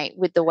resonate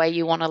with the way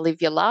you want to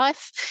live your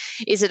life?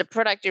 Is it a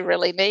product you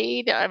really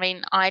need?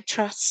 I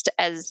trust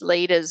as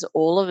leaders,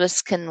 all of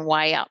us can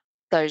weigh up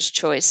those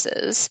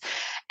choices.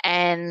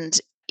 And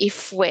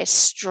if we're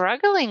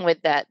struggling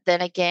with that,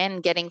 then again,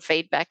 getting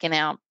feedback in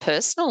our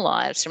personal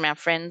lives from our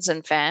friends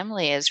and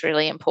family is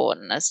really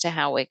important as to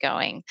how we're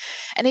going.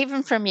 And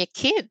even from your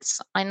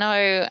kids. I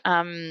know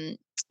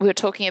we were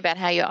talking about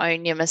how you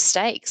own your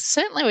mistakes.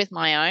 Certainly with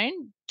my own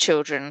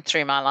children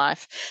through my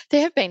life,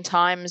 there have been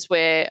times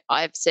where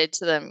I've said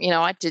to them,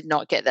 I did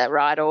not get that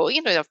right, or,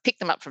 I've picked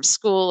them up from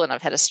school and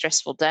I've had a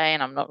stressful day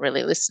and I'm not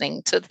really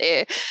listening to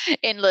their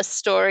endless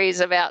stories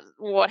about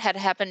what had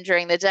happened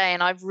during the day.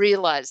 And I've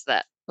realized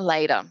that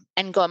later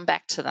and gone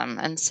back to them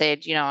and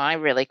said, I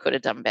really could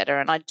have done better.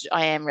 And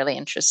I am really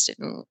interested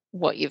in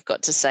what you've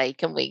got to say.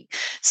 Can we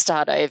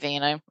start over?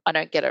 I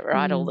don't get it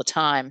right all the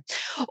time.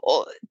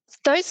 Or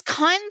those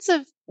kinds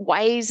of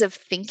ways of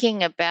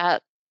thinking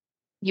about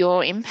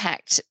your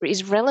impact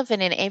is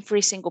relevant in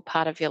every single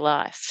part of your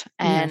life.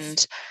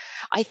 And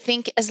I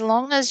think as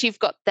long as you've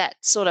got that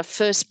sort of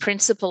first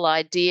principle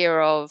idea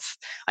of,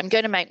 I'm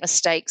going to make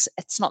mistakes,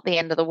 it's not the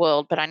end of the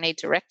world, but I need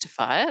to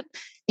rectify it.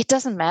 It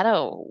doesn't matter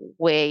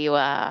where you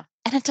are.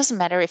 And it doesn't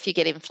matter if you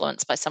get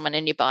influenced by someone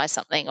and you buy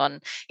something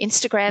on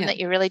Instagram that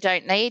you really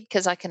don't need,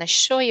 because I can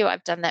assure you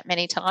I've done that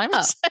many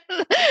times.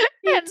 Oh,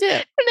 and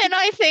then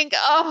I think,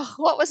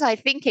 what was I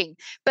thinking?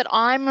 But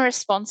I'm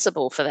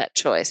responsible for that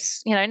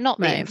choice, not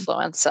the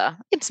influencer.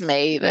 It's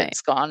me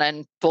that's gone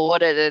and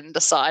bought it and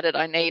decided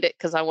I need it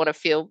because I want to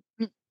feel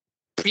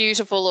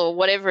beautiful or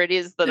whatever it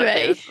is that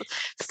it is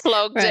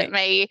flogged at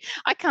me.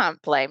 I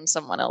can't blame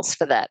someone else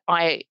for that.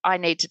 I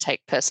need to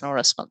take personal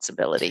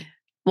responsibility.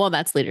 Well,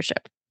 that's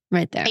leadership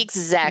right there.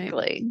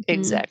 Exactly. Right?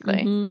 Exactly.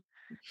 Mm-hmm.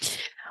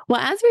 Well,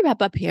 as we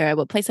wrap up here,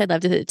 what place I'd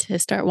love to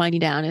start winding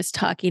down is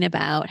talking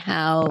about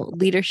how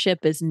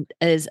leadership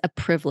is a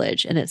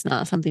privilege and it's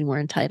not something we're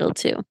entitled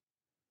to.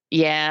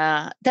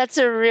 Yeah, that's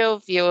a real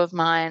view of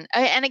mine.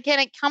 And again,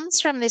 it comes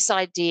from this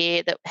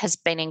idea that has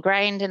been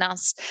ingrained in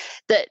us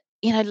that,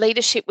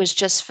 leadership was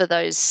just for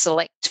those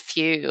select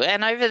few.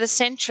 And over the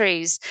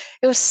centuries,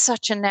 it was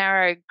such a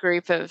narrow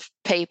group of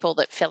people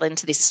that fell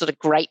into this sort of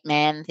great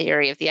man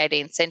theory of the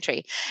 18th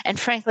century. And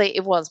frankly,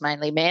 it was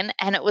mainly men,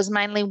 and it was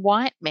mainly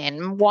white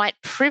men, white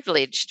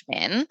privileged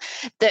men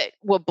that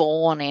were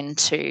born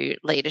into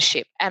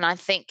leadership. And I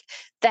think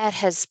that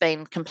has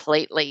been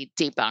completely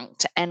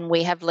debunked. And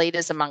we have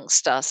leaders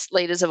amongst us,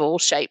 leaders of all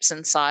shapes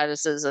and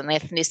sizes and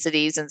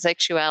ethnicities and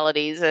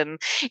sexualities and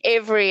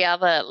every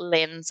other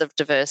lens of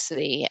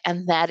diversity.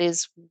 And that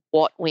is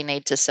what we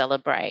need to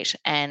celebrate.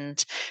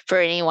 And for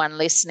anyone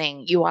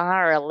listening, you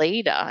are a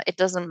leader. It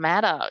doesn't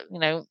matter,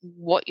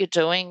 what you're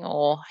doing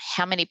or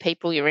how many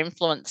people you're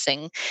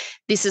influencing.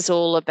 This is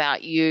all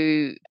about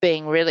you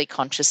being really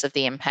conscious of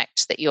the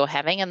impact that you're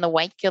having and the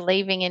wake you're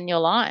leaving in your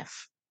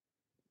life.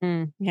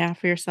 Yeah,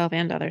 for yourself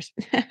and others,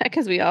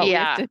 because we all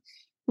have to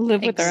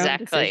live with our own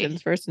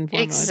decisions first and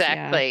foremost.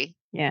 Exactly.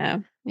 Yeah.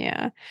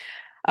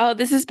 Oh,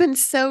 this has been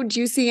so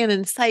juicy and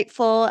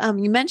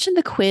insightful. You mentioned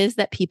the quiz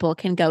that people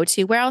can go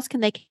to. Where else can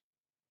they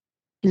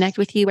connect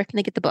with you? Where can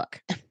they get the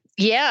book?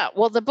 Yeah,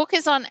 well, the book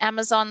is on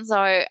Amazon,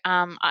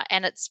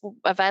 and it's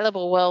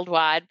available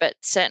worldwide, but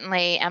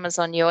certainly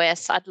Amazon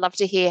US. I'd love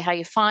to hear how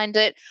you find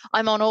it.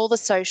 I'm on all the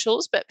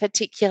socials, but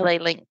particularly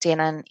LinkedIn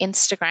and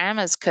Instagram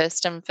as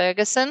Kirstin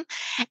Ferguson.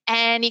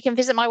 And you can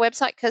visit my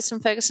website,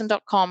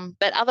 kirstinferguson.com.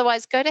 But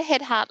otherwise, go to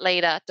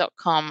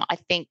headheartleader.com. I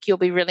think you'll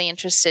be really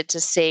interested to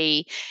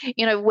see,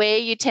 where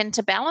you tend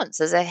to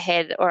balance as a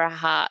head or a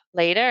heart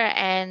leader.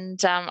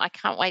 And I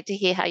can't wait to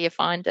hear how you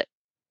find it.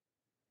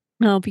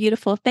 Oh,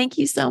 beautiful. Thank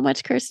you so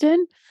much,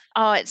 Kirstin.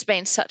 Oh, it's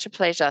been such a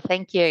pleasure.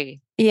 Thank you.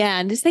 Yeah.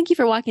 And just thank you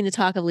for walking the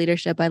talk of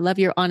leadership. I love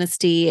your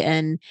honesty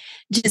and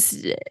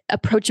just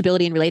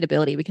approachability and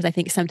relatability, because I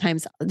think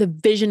sometimes the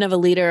vision of a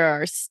leader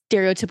or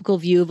stereotypical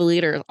view of a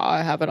leader is,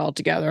 I have it all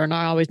together and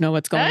I always know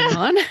what's going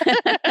on.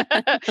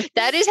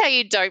 That is how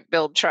you don't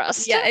build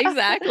trust. Yeah,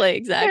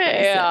 exactly.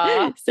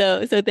 Yeah.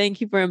 So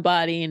thank you for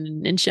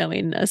embodying and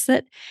showing us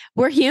that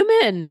we're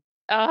human.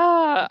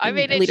 I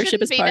mean,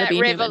 leadership is part of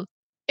being human.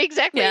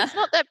 Exactly. Yeah. It's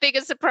not that big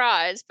a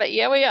surprise, but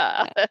yeah, we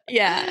are.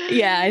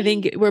 Yeah. I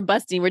think we're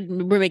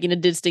making a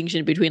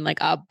distinction between like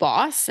a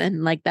boss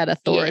and like that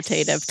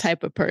authoritative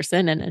type of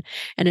person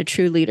and a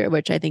true leader,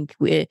 which I think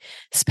we,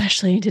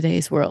 especially in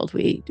today's world,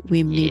 we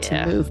need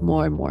to move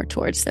more and more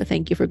towards. So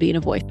thank you for being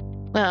a voice.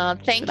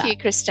 Thank you,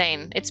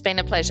 Christine. It's been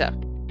a pleasure.